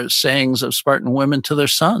women are sayings of Spartan women to their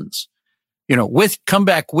sons. Come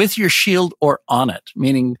back with your shield or on it,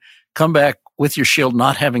 meaning come back with your shield,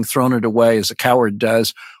 not having thrown it away as a coward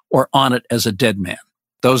does, or on it as a dead man.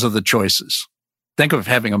 Those are the choices. Think of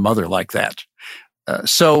having a mother like that.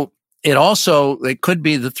 So it could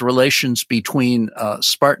be that the relations between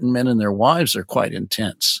Spartan men and their wives are quite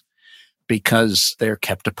intense because they're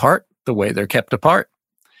kept apart the way they're kept apart.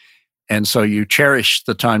 And so you cherish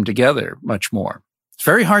the time together much more. It's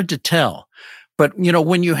very hard to tell. But,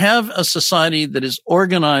 when you have a society that is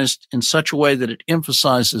organized in such a way that it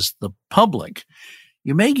emphasizes the public,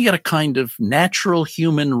 you may get a kind of natural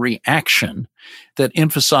human reaction that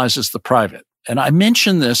emphasizes the private. And I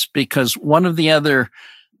mention this because one of the other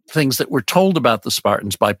things that we're told about the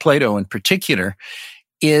Spartans by Plato in particular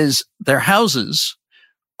is their houses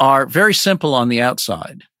are very simple on the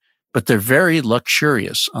outside, but they're very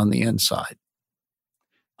luxurious on the inside.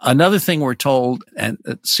 Another thing we're told, and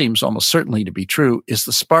it seems almost certainly to be true, is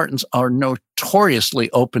the Spartans are notoriously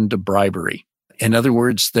open to bribery. In other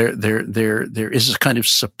words, there is a kind of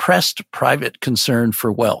suppressed private concern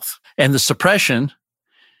for wealth, and the suppression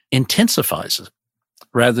intensifies it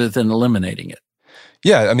rather than eliminating it.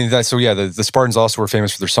 Yeah, I mean, the Spartans also were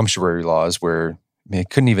famous for their sumptuary laws where they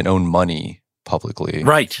couldn't even own money publicly.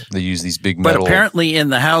 Right. They use these big metal. But apparently in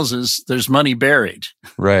the houses, there's money buried.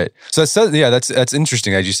 Right. So that's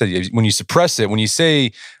interesting. As you said, when you suppress it, when you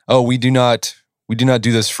say, oh, we do not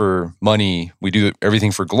do this for money, we do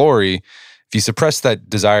everything for glory. If you suppress that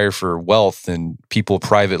desire for wealth, then people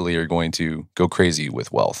privately are going to go crazy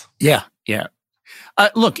with wealth. Yeah.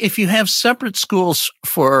 Look, if you have separate schools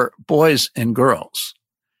for boys and girls,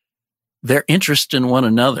 their interest in one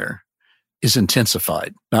another is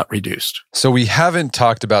intensified, not reduced. So we haven't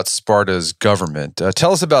talked about Sparta's government.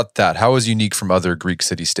 Tell us about that. How is it unique from other Greek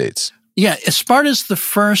city-states? Yeah, Sparta's has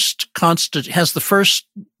the first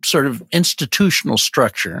sort of institutional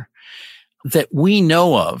structure that we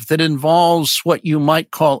know of that involves what you might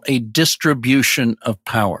call a distribution of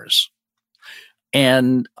powers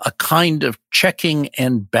and a kind of checking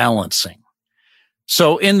and balancing.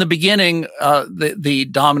 So in the beginning, the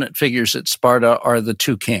dominant figures at Sparta are the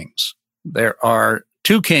two kings. There are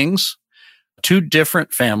two kings, two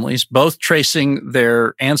different families, both tracing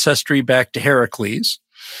their ancestry back to Heracles.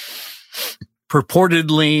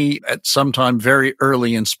 Purportedly, at some time very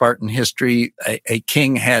early in Spartan history, a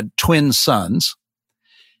king had twin sons,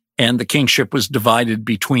 and the kingship was divided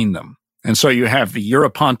between them. And so you have the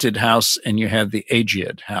Eurypontid house and you have the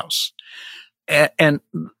Aegeid house. And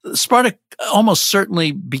Sparta almost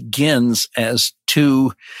certainly begins as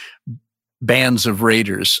two bands of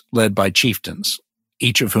raiders led by chieftains,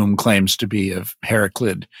 each of whom claims to be of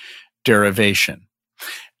Heraclid derivation.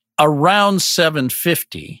 Around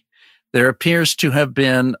 750, there appears to have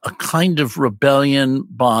been a kind of rebellion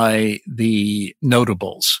by the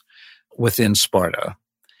notables within Sparta.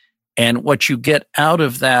 And what you get out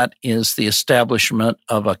of that is the establishment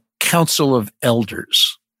of a council of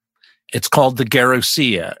elders. It's called the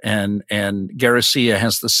Gerousia, and Gerousia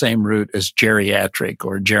has the same root as geriatric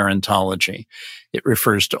or gerontology. It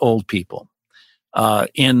refers to old people.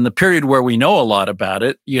 In the period where we know a lot about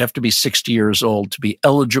it, you have to be 60 years old to be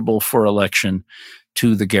eligible for election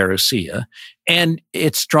to the Gerousia. And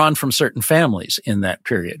it's drawn from certain families in that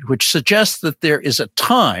period, which suggests that there is a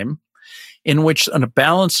time in which a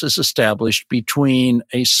balance is established between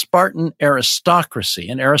a Spartan aristocracy,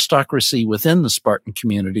 an aristocracy within the Spartan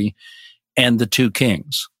community, and the two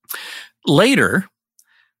kings. Later,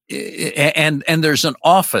 and there's an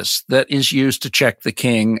office that is used to check the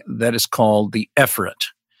king that is called the ephorot.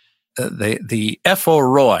 The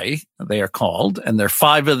ephoroi, they are called, and there are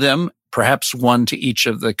 5 of them, perhaps 1 to each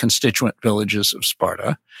of the constituent villages of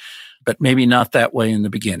Sparta, but maybe not that way in the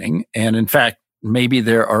beginning. And in fact, maybe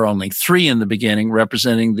there are only 3 in the beginning,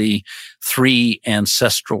 representing the 3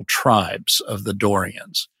 ancestral tribes of the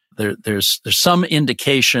Dorians. There's some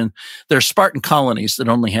indication there are Spartan colonies that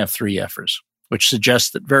only have 3 ephors, which suggests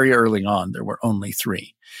that very early on there were only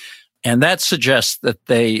 3, and that suggests that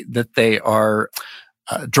they are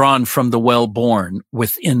drawn from the well-born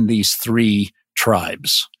within these 3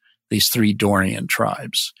 tribes, these 3 Dorian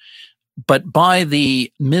tribes. But by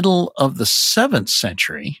the middle of the 7th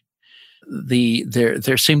century,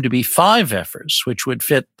 there seemed to be 5 ephors, which would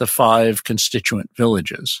fit the 5 constituent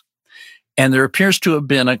villages. And there appears to have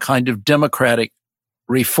been a kind of democratic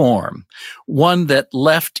reform, one that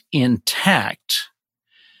left intact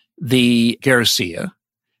the Gerousia,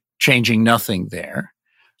 changing nothing there,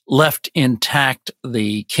 left intact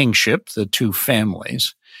the kingship, the 2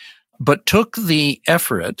 families, but took the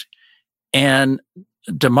ephorot and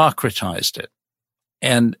democratized it.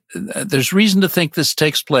 And there's reason to think this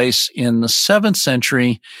takes place in the 7th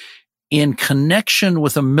century in connection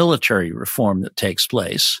with a military reform that takes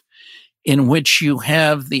place in which you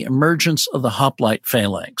have the emergence of the hoplite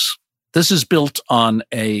phalanx. This is built on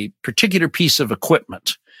a particular piece of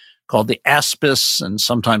equipment called the aspis and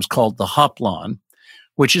sometimes called the hoplon,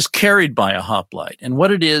 which is carried by a hoplite. And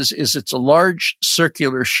what it is it's a large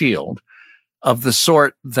circular shield of the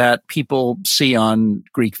sort that people see on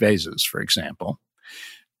Greek vases, for example.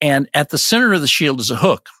 And at the center of the shield is a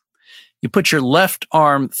hook. You put your left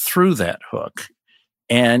arm through that hook,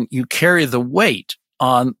 and you carry the weight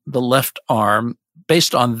on the left arm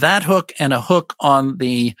based on that hook and a hook on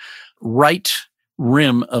the right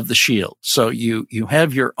rim of the shield. So you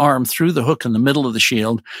have your arm through the hook in the middle of the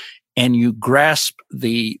shield, and you grasp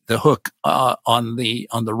the hook on the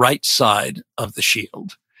right side of the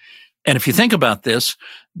shield. And if you think about this,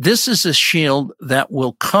 this is a shield that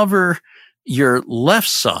will cover your left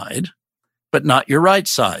side, but not your right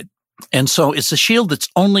side. And so it's a shield that's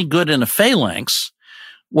only good in a phalanx,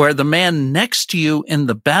 where the man next to you in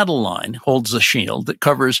the battle line holds a shield that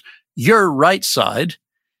covers your right side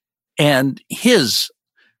and his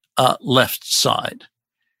left side.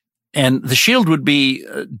 And the shield would be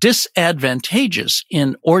disadvantageous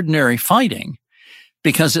in ordinary fighting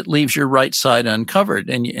because it leaves your right side uncovered,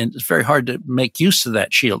 and it's very hard to make use of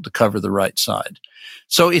that shield to cover the right side.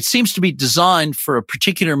 So it seems to be designed for a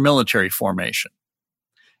particular military formation,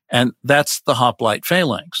 and that's the hoplite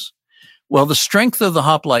phalanx. Well, the strength of the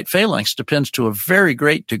hoplite phalanx depends to a very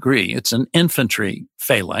great degree. It's an infantry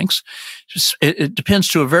phalanx. It depends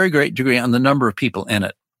to a very great degree on the number of people in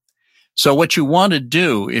it. So what you want to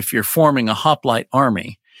do if you're forming a hoplite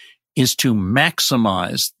army is to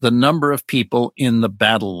maximize the number of people in the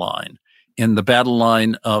battle line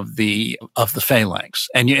of the phalanx.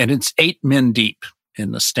 And it's 8 men deep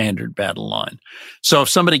in the standard battle line. So if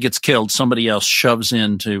somebody gets killed, somebody else shoves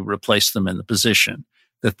in to replace them in the position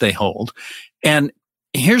that they hold. And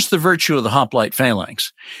here's the virtue of the hoplite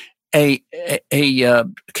phalanx. A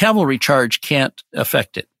cavalry charge can't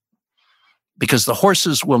affect it because the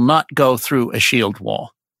horses will not go through a shield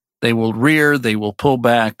wall. They will rear, they will pull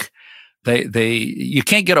back. You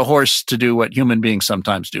can't get a horse to do what human beings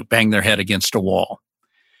sometimes do, bang their head against a wall.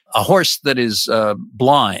 A horse that is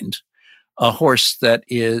blind, a horse that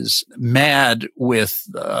is mad with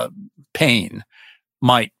pain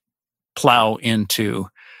might plow into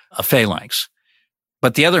a phalanx.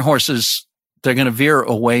 But the other horses, they're going to veer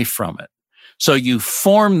away from it. So you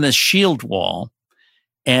form this shield wall,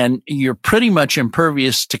 and you're pretty much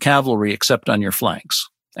impervious to cavalry except on your flanks.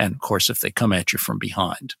 And of course, if they come at you from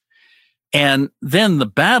behind. And then the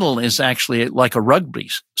battle is actually like a rugby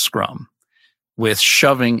scrum with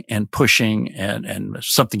shoving and pushing and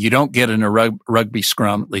something you don't get in a rugby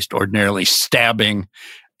scrum, at least ordinarily, stabbing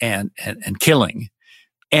and killing.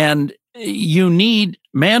 And you need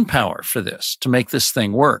manpower for this to make this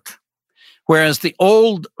thing work. Whereas the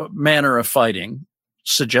old manner of fighting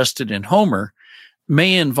suggested in Homer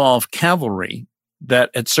may involve cavalry that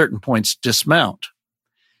at certain points dismount.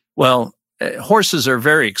 Well, horses are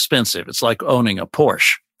very expensive. It's like owning a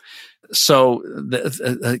Porsche. So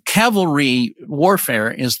the cavalry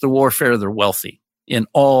warfare is the warfare of the wealthy in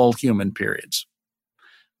all human periods.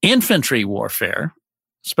 Infantry warfare,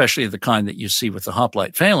 especially the kind that you see with the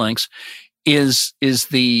hoplite phalanx, is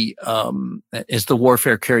the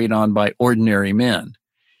warfare carried on by ordinary men.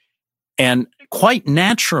 And quite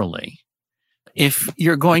naturally, if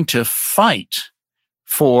you're going to fight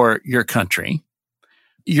for your country,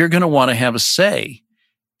 you're going to want to have a say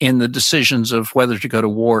in the decisions of whether to go to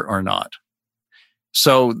war or not.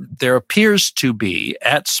 So there appears to be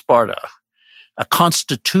at Sparta a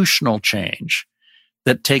constitutional change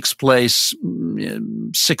that takes place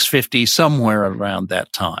 650, somewhere around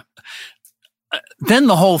that time. Then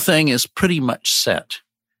the whole thing is pretty much set.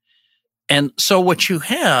 And so what you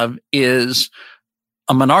have is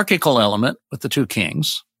a monarchical element with the 2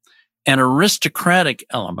 kings, an aristocratic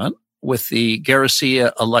element with the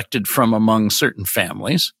Gerousia elected from among certain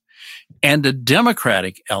families, and a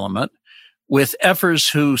democratic element with ephors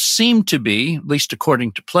who seem to be, at least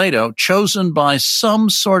according to Plato, chosen by some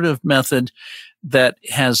sort of method that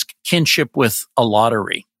has kinship with a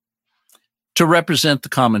lottery to represent the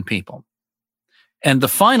common people. And the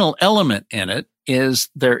final element in it is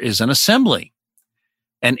there is an assembly.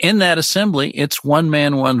 And in that assembly, it's one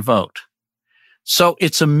man, one vote. So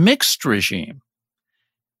it's a mixed regime.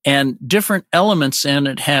 And different elements in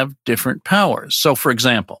it have different powers. So, for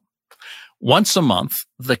example, once a month,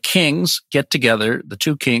 the kings get together, the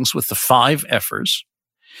 2 kings with the 5 ephors,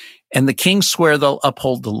 and the kings swear they'll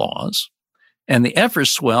uphold the laws. And the ephors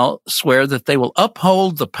swear that they will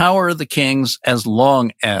uphold the power of the kings as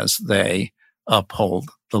long as they uphold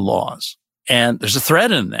the laws. And there's a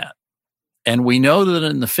thread in that. And we know that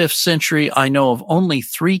in the 5th century, I know of only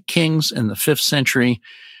 3 kings in the 5th century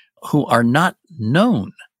who are not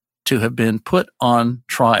known to have been put on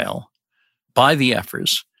trial by the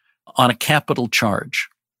ephors on a capital charge.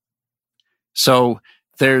 So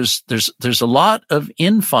there's a lot of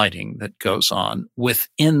infighting that goes on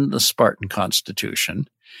within the Spartan constitution,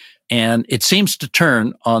 and it seems to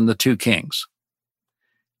turn on the 2 kings.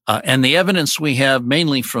 And the evidence we have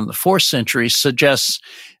mainly from the 4th century suggests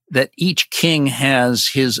that each king has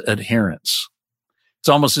his adherents. It's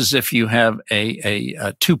almost as if you have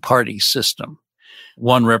a two-party system,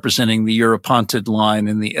 one representing the Europontid line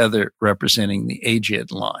and the other representing the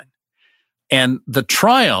Aegeid line. And the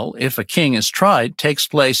trial, if a king is tried, takes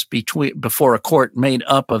place before a court made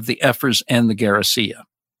up of the ephors and the gerousia.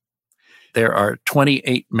 There are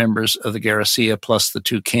 28 members of the gerousia plus the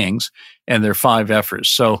 2 kings, and there are 5 ephors.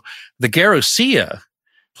 So the gerousia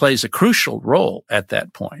plays a crucial role at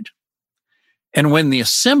that point. And when the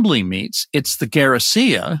assembly meets, it's the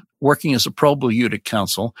gerousia, working as a probulitic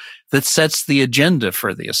council, that sets the agenda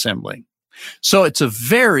for the assembly. So it's a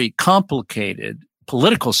very complicated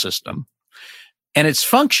political system, and its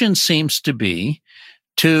function seems to be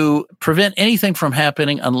to prevent anything from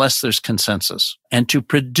happening unless there's consensus, and to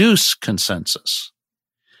produce consensus.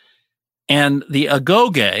 And the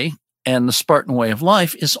agoge and the Spartan way of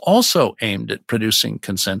life is also aimed at producing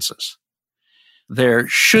consensus. There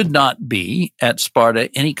should not be at Sparta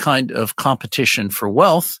any kind of competition for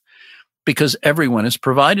wealth because everyone is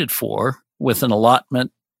provided for with an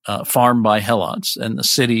allotment farmed by helots, and the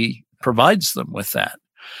city provides them with that.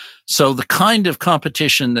 So the kind of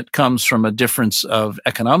competition that comes from a difference of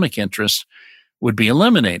economic interest would be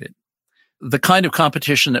eliminated. The kind of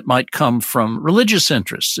competition that might come from religious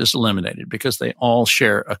interests is eliminated because they all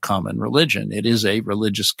share a common religion. It is a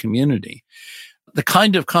religious community. The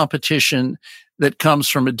kind of competition that comes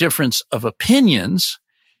from a difference of opinions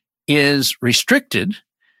is restricted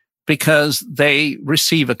because they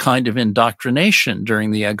receive a kind of indoctrination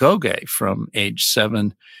during the agoge from age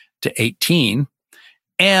 7 to 18.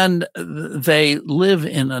 And they live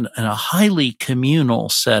in a highly communal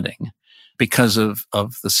setting because of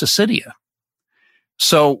the Syssidia.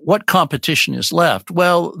 So what competition is left?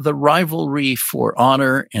 Well, the rivalry for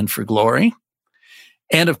honor and for glory,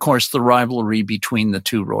 and of course the rivalry between the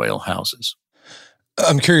 2 royal houses.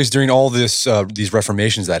 I'm curious, during all this, these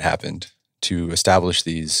reformations that happened to establish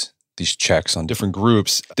these checks on different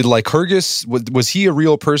groups, did Lycurgus, was he a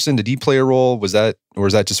real person? Did he play a role? Or was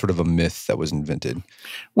that just sort of a myth that was invented?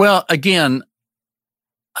 Well, again,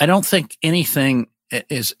 I don't think anything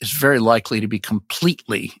is very likely to be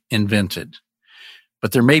completely invented,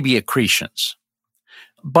 but there may be accretions.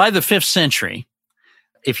 By the 5th century,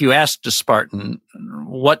 if you asked a Spartan,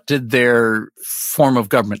 what did their form of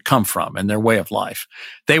government come from and their way of life,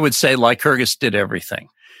 they would say Lycurgus did everything.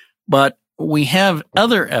 But we have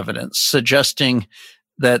other evidence suggesting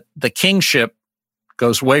that the kingship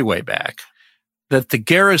goes way, way back, that the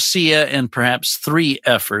gerousia and perhaps 3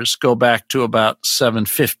 ephors go back to about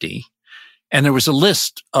 750. And there was a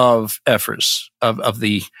list of ephors, of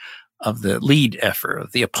the lead ephor,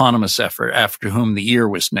 of the eponymous ephor, after whom the year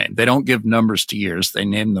was named. They don't give numbers to years. They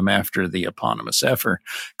name them after the eponymous ephor.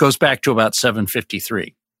 Goes back to about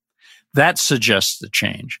 753. That suggests the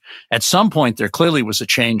change. At some point, there clearly was a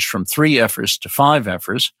change from 3 ephors to 5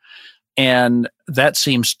 ephors, and that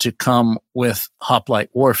seems to come with hoplite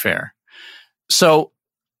warfare. So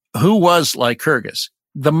who was Lycurgus?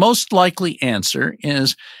 The most likely answer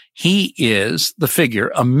is he is the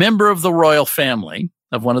figure, a member of the royal family,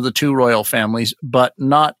 of one of the 2 royal families, but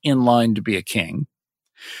not in line to be a king,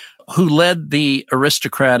 who led the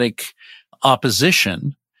aristocratic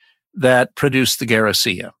opposition that produced the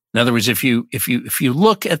gerousia. In other words, if you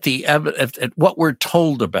look at at what we're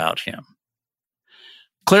told about him,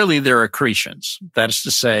 clearly there are accretions. That is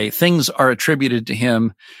to say, things are attributed to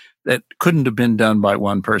him that couldn't have been done by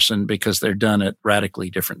one person because they're done at radically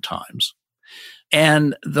different times.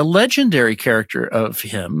 And the legendary character of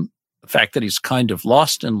him, the fact that he's kind of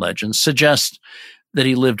lost in legend, suggests that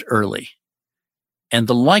he lived early. And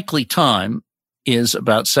the likely time is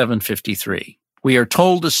about 753. We are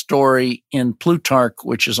told a story in Plutarch,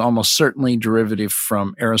 which is almost certainly derivative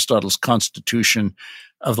from Aristotle's Constitution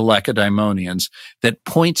of the Lacedaemonians, that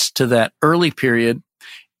points to that early period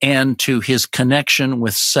and to his connection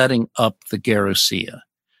with setting up the gerousia.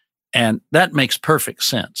 And that makes perfect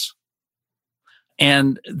sense.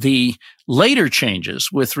 And the later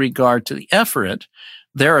changes with regard to the ephorate,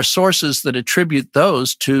 there are sources that attribute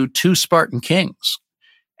those to 2 Spartan kings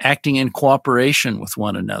acting in cooperation with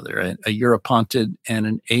one another, a Europontid and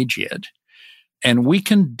an Aegeid. And we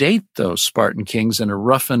can date those Spartan kings in a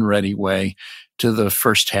rough and ready way to the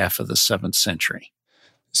first half of the 7th century.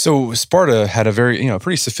 So Sparta had a very,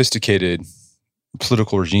 pretty sophisticated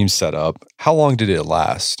political regime set up. How long did it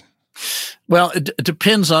last? Well, it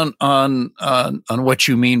depends on what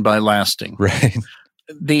you mean by lasting. Right.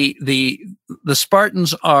 The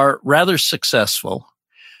Spartans are rather successful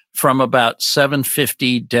from about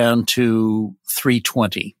 750 down to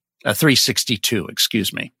 362,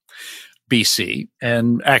 BC,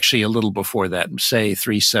 and actually a little before that, say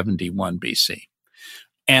 371 BC.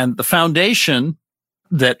 And the foundation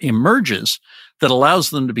that emerges that allows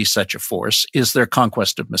them to be such a force is their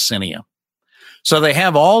conquest of Messenia. So they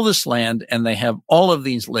have all this land and they have all of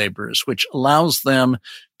these laborers, which allows them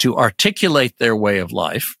to articulate their way of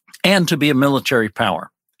life and to be a military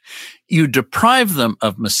power. You deprive them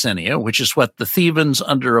of Messenia, which is what the Thebans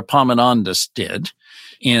under Epaminondas did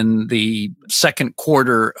in the second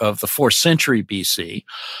quarter of the 4th century BC.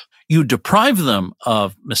 You deprive them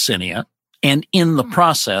of Messenia, and in the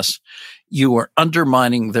process, you are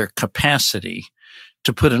undermining their capacity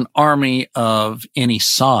to put an army of any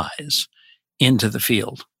size into the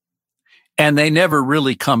field. And they never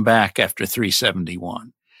really come back after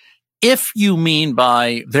 371. If you mean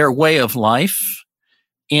by their way of life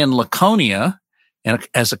in Laconia, and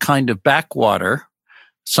as a kind of backwater,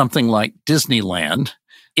 something like Disneyland,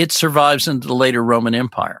 it survives into the later Roman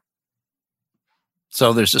Empire.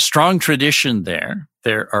 So there's a strong tradition there.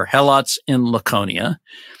 There are helots in Laconia,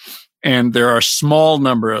 and there are a small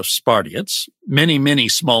number of Spartiates, many, many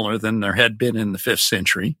smaller than there had been in the 5th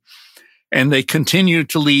century. And they continue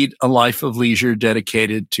to lead a life of leisure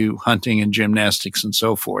dedicated to hunting and gymnastics and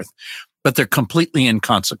so forth. But they're completely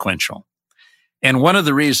inconsequential. And one of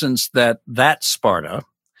the reasons that Sparta,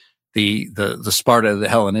 the Sparta of the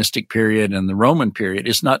Hellenistic period and the Roman period,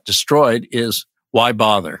 is not destroyed is why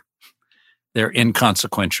bother? They're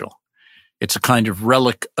inconsequential. It's a kind of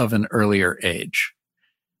relic of an earlier age.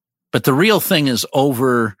 But the real thing is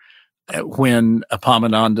over when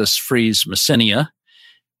Epaminondas frees Messenia,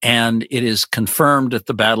 and it is confirmed at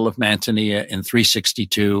the Battle of Mantinea in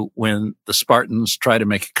 362 when the Spartans try to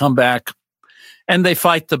make a comeback, and they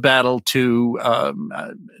fight the battle to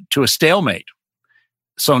a stalemate.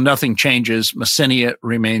 So nothing changes. Messenia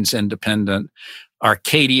remains independent.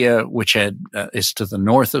 Arcadia, which is to the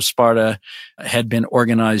north of Sparta, had been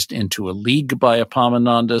organized into a league by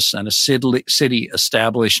Epaminondas and a city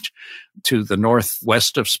established to the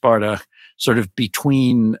northwest of Sparta, sort of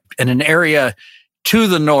between, in an area to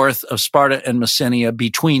the north of Sparta and Messenia,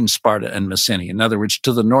 between Sparta and Messenia. In other words,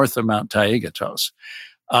 to the north of Mount Taygetos,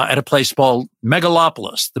 at a place called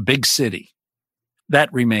Megalopolis, the big city.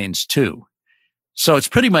 That remains too. So it's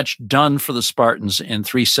pretty much done for the Spartans in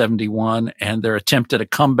 371, and their attempt at a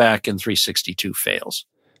comeback in 362 fails.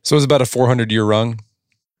 So it's about a 400-year run?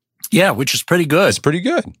 Yeah, which is pretty good. It's pretty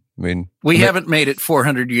good. I mean, we haven't made it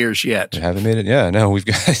 400 years yet. We haven't made it? Yeah, no, we've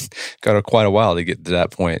got quite a while to get to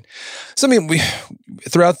that point. So, I mean,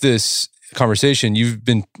 throughout this conversation, you've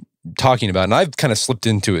been talking about, and I've kind of slipped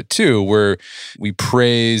into it too, where we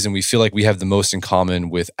praise and we feel like we have the most in common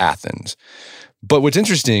with Athens. But what's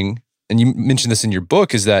interesting, and you mentioned this in your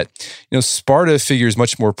book, is that, Sparta figures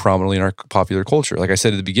much more prominently in our popular culture. Like I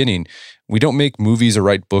said at the beginning, we don't make movies or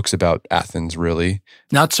write books about Athens, really.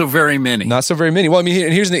 Not so very many. Not so very many. Well, I mean,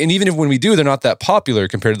 and even if when we do, they're not that popular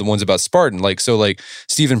compared to the ones about Spartan. Like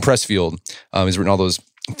Stephen Pressfield has written all those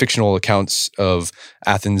fictional accounts of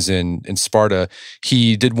Athens and Sparta.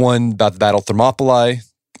 He did one about the Battle of Thermopylae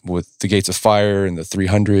with the Gates of Fire and the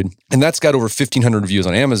 300. And that's got over 1,500 reviews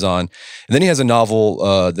on Amazon. And then he has a novel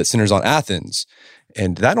that centers on Athens.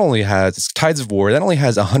 And that only has, Tides of War, that only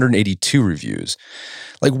has 182 reviews.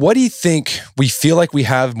 Like, what do you think? We feel like we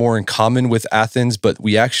have more in common with Athens, but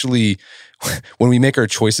we actually, when we make our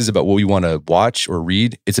choices about what we want to watch or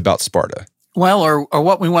read, it's about Sparta. Well, or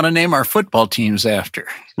what we want to name our football teams after.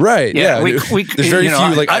 Right. Yeah. There's very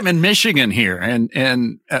few. I'm in Michigan here,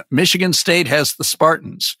 and Michigan State has the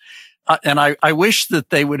Spartans. And I wish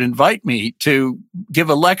that they would invite me to give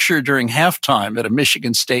a lecture during halftime at a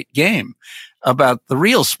Michigan State game about the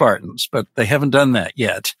real Spartans, but they haven't done that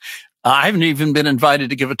yet. I haven't even been invited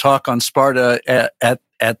to give a talk on Sparta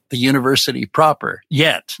at the university proper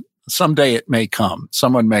yet. Someday it may come.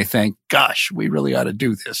 Someone may think, gosh, we really ought to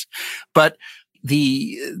do this. But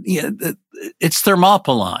it's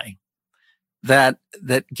Thermopylae that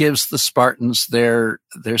gives the Spartans their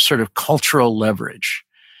sort of cultural leverage.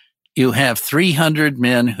 You have 300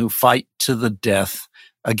 men who fight to the death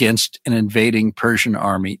against an invading Persian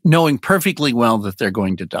army, knowing perfectly well that they're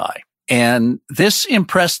going to die. And this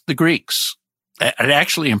impressed the Greeks. It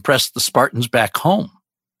actually impressed the Spartans back home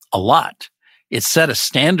a lot. it set a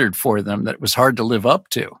standard for them that was hard to live up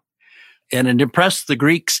to. And it impressed the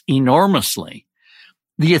Greeks enormously.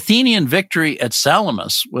 The Athenian victory at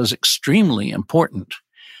Salamis was extremely important,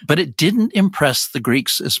 but it didn't impress the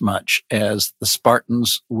Greeks as much as the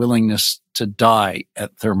Spartans' willingness to die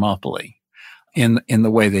at Thermopylae in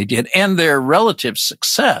the way they did, and their relative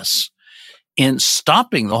success in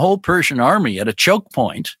stopping the whole Persian army at a choke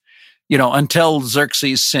point, until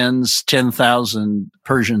Xerxes sends 10,000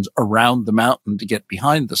 Persians around the mountain to get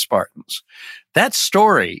behind the Spartans. That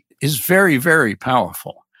story is very, very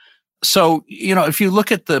powerful. So, if you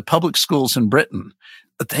look at the public schools in Britain,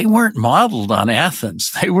 they weren't modeled on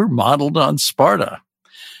Athens. They were modeled on Sparta.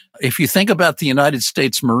 If you think about the United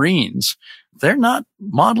States Marines, they're not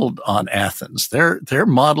modeled on Athens. They're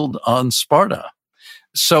modeled on Sparta.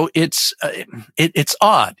 So it's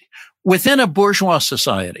odd. Within a bourgeois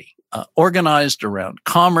society, organized around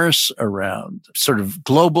commerce, around sort of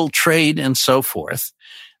global trade and so forth,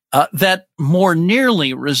 that more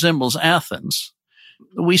nearly resembles Athens,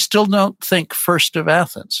 we still don't think first of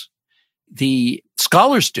Athens. The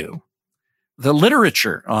scholars do. The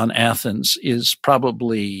literature on Athens is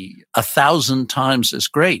probably 1,000 times as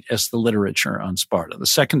great as the literature on Sparta, the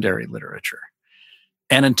secondary literature.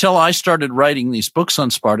 And until I started writing these books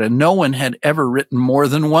on Sparta, no one had ever written more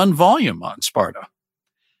than one volume on Sparta.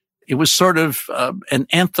 It was sort of an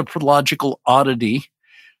anthropological oddity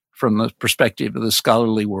from the perspective of the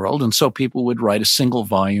scholarly world. And so people would write a single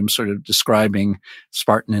volume sort of describing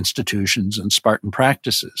Spartan institutions and Spartan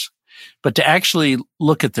practices. But to actually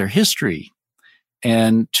look at their history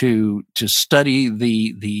and to study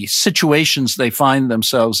the situations they find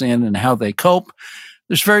themselves in and how they cope,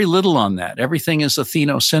 there's very little on that. Everything is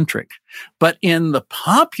Athenocentric. But in the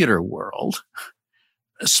popular world,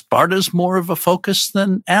 Sparta's more of a focus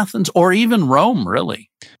than Athens or even Rome,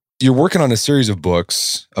 really. You're working on a series of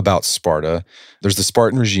books about Sparta. There's the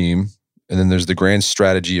Spartan Regime, and then there's the grand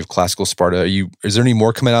strategy of classical Sparta. Is there any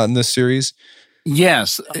more coming out in this series?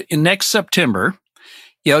 Yes. Next September,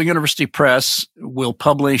 Yale University Press will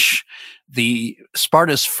publish the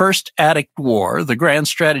Sparta's First Attic War, the grand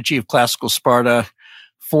strategy of classical Sparta,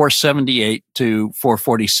 478 to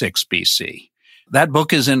 446 BC. That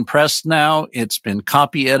book is in press now. It's been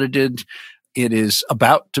copy edited. It is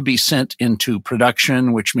about to be sent into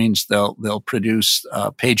production, which means they'll produce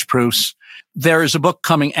page proofs. There is a book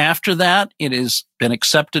coming after that. It has been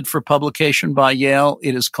accepted for publication by Yale.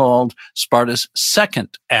 It is called Sparta's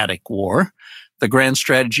Second Attic War, the grand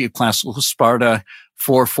strategy of classical Sparta,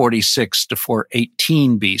 446 to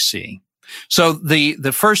 418 BC. So the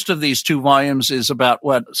first of these two volumes is about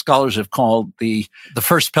what scholars have called the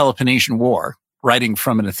First Peloponnesian War. Writing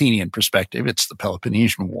from an Athenian perspective, it's the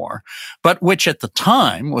Peloponnesian War, but which at the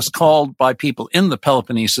time was called by people in the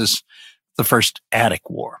Peloponnesus the First Attic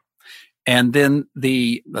War. And then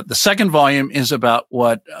the second volume is about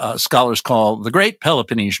what scholars call the Great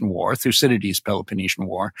Peloponnesian War, Thucydides' Peloponnesian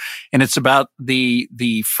War, and it's about the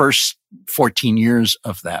first 14 years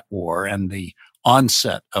of that war and the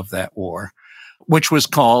onset of that war, which was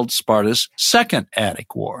called Sparta's Second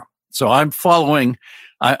Attic War. So I'm trying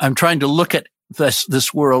to look at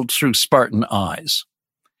this world through Spartan eyes.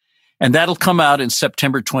 And that'll come out in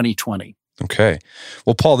September 2020. Okay.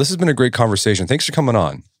 Well, Paul, this has been a great conversation. Thanks for coming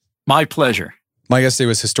on. My pleasure. My guest today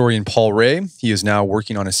was historian Paul Rahe. He is now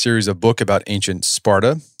working on a series of books about ancient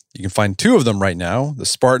Sparta. You can find two of them right now, The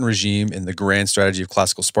Spartan Regime and The Grand Strategy of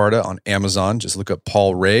Classical Sparta on Amazon. Just look up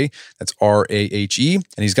Paul Rahe. That's R-A-H-E. And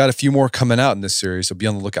he's got a few more coming out in this series, so be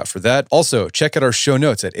on the lookout for that. Also, check out our show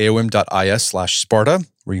notes at aom.is/Sparta,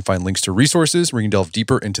 where you can find links to resources where you can delve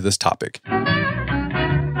deeper into this topic.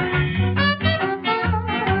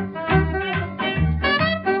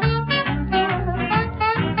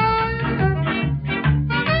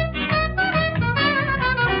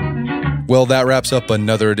 Well, that wraps up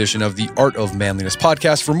another edition of the Art of Manliness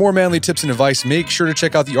podcast. For more manly tips and advice, make sure to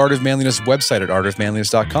check out the Art of Manliness website at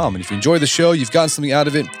artofmanliness.com. And if you enjoy the show, you've gotten something out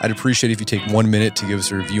of it, I'd appreciate if you take 1 minute to give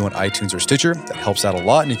us a review on iTunes or Stitcher. That helps out a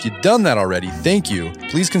lot. And if you've done that already, thank you.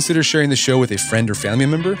 Please consider sharing the show with a friend or family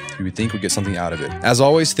member who you would think would get something out of it. As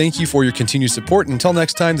always, thank you for your continued support. Until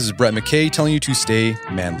next time, this is Brett McKay telling you to stay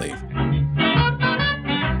manly.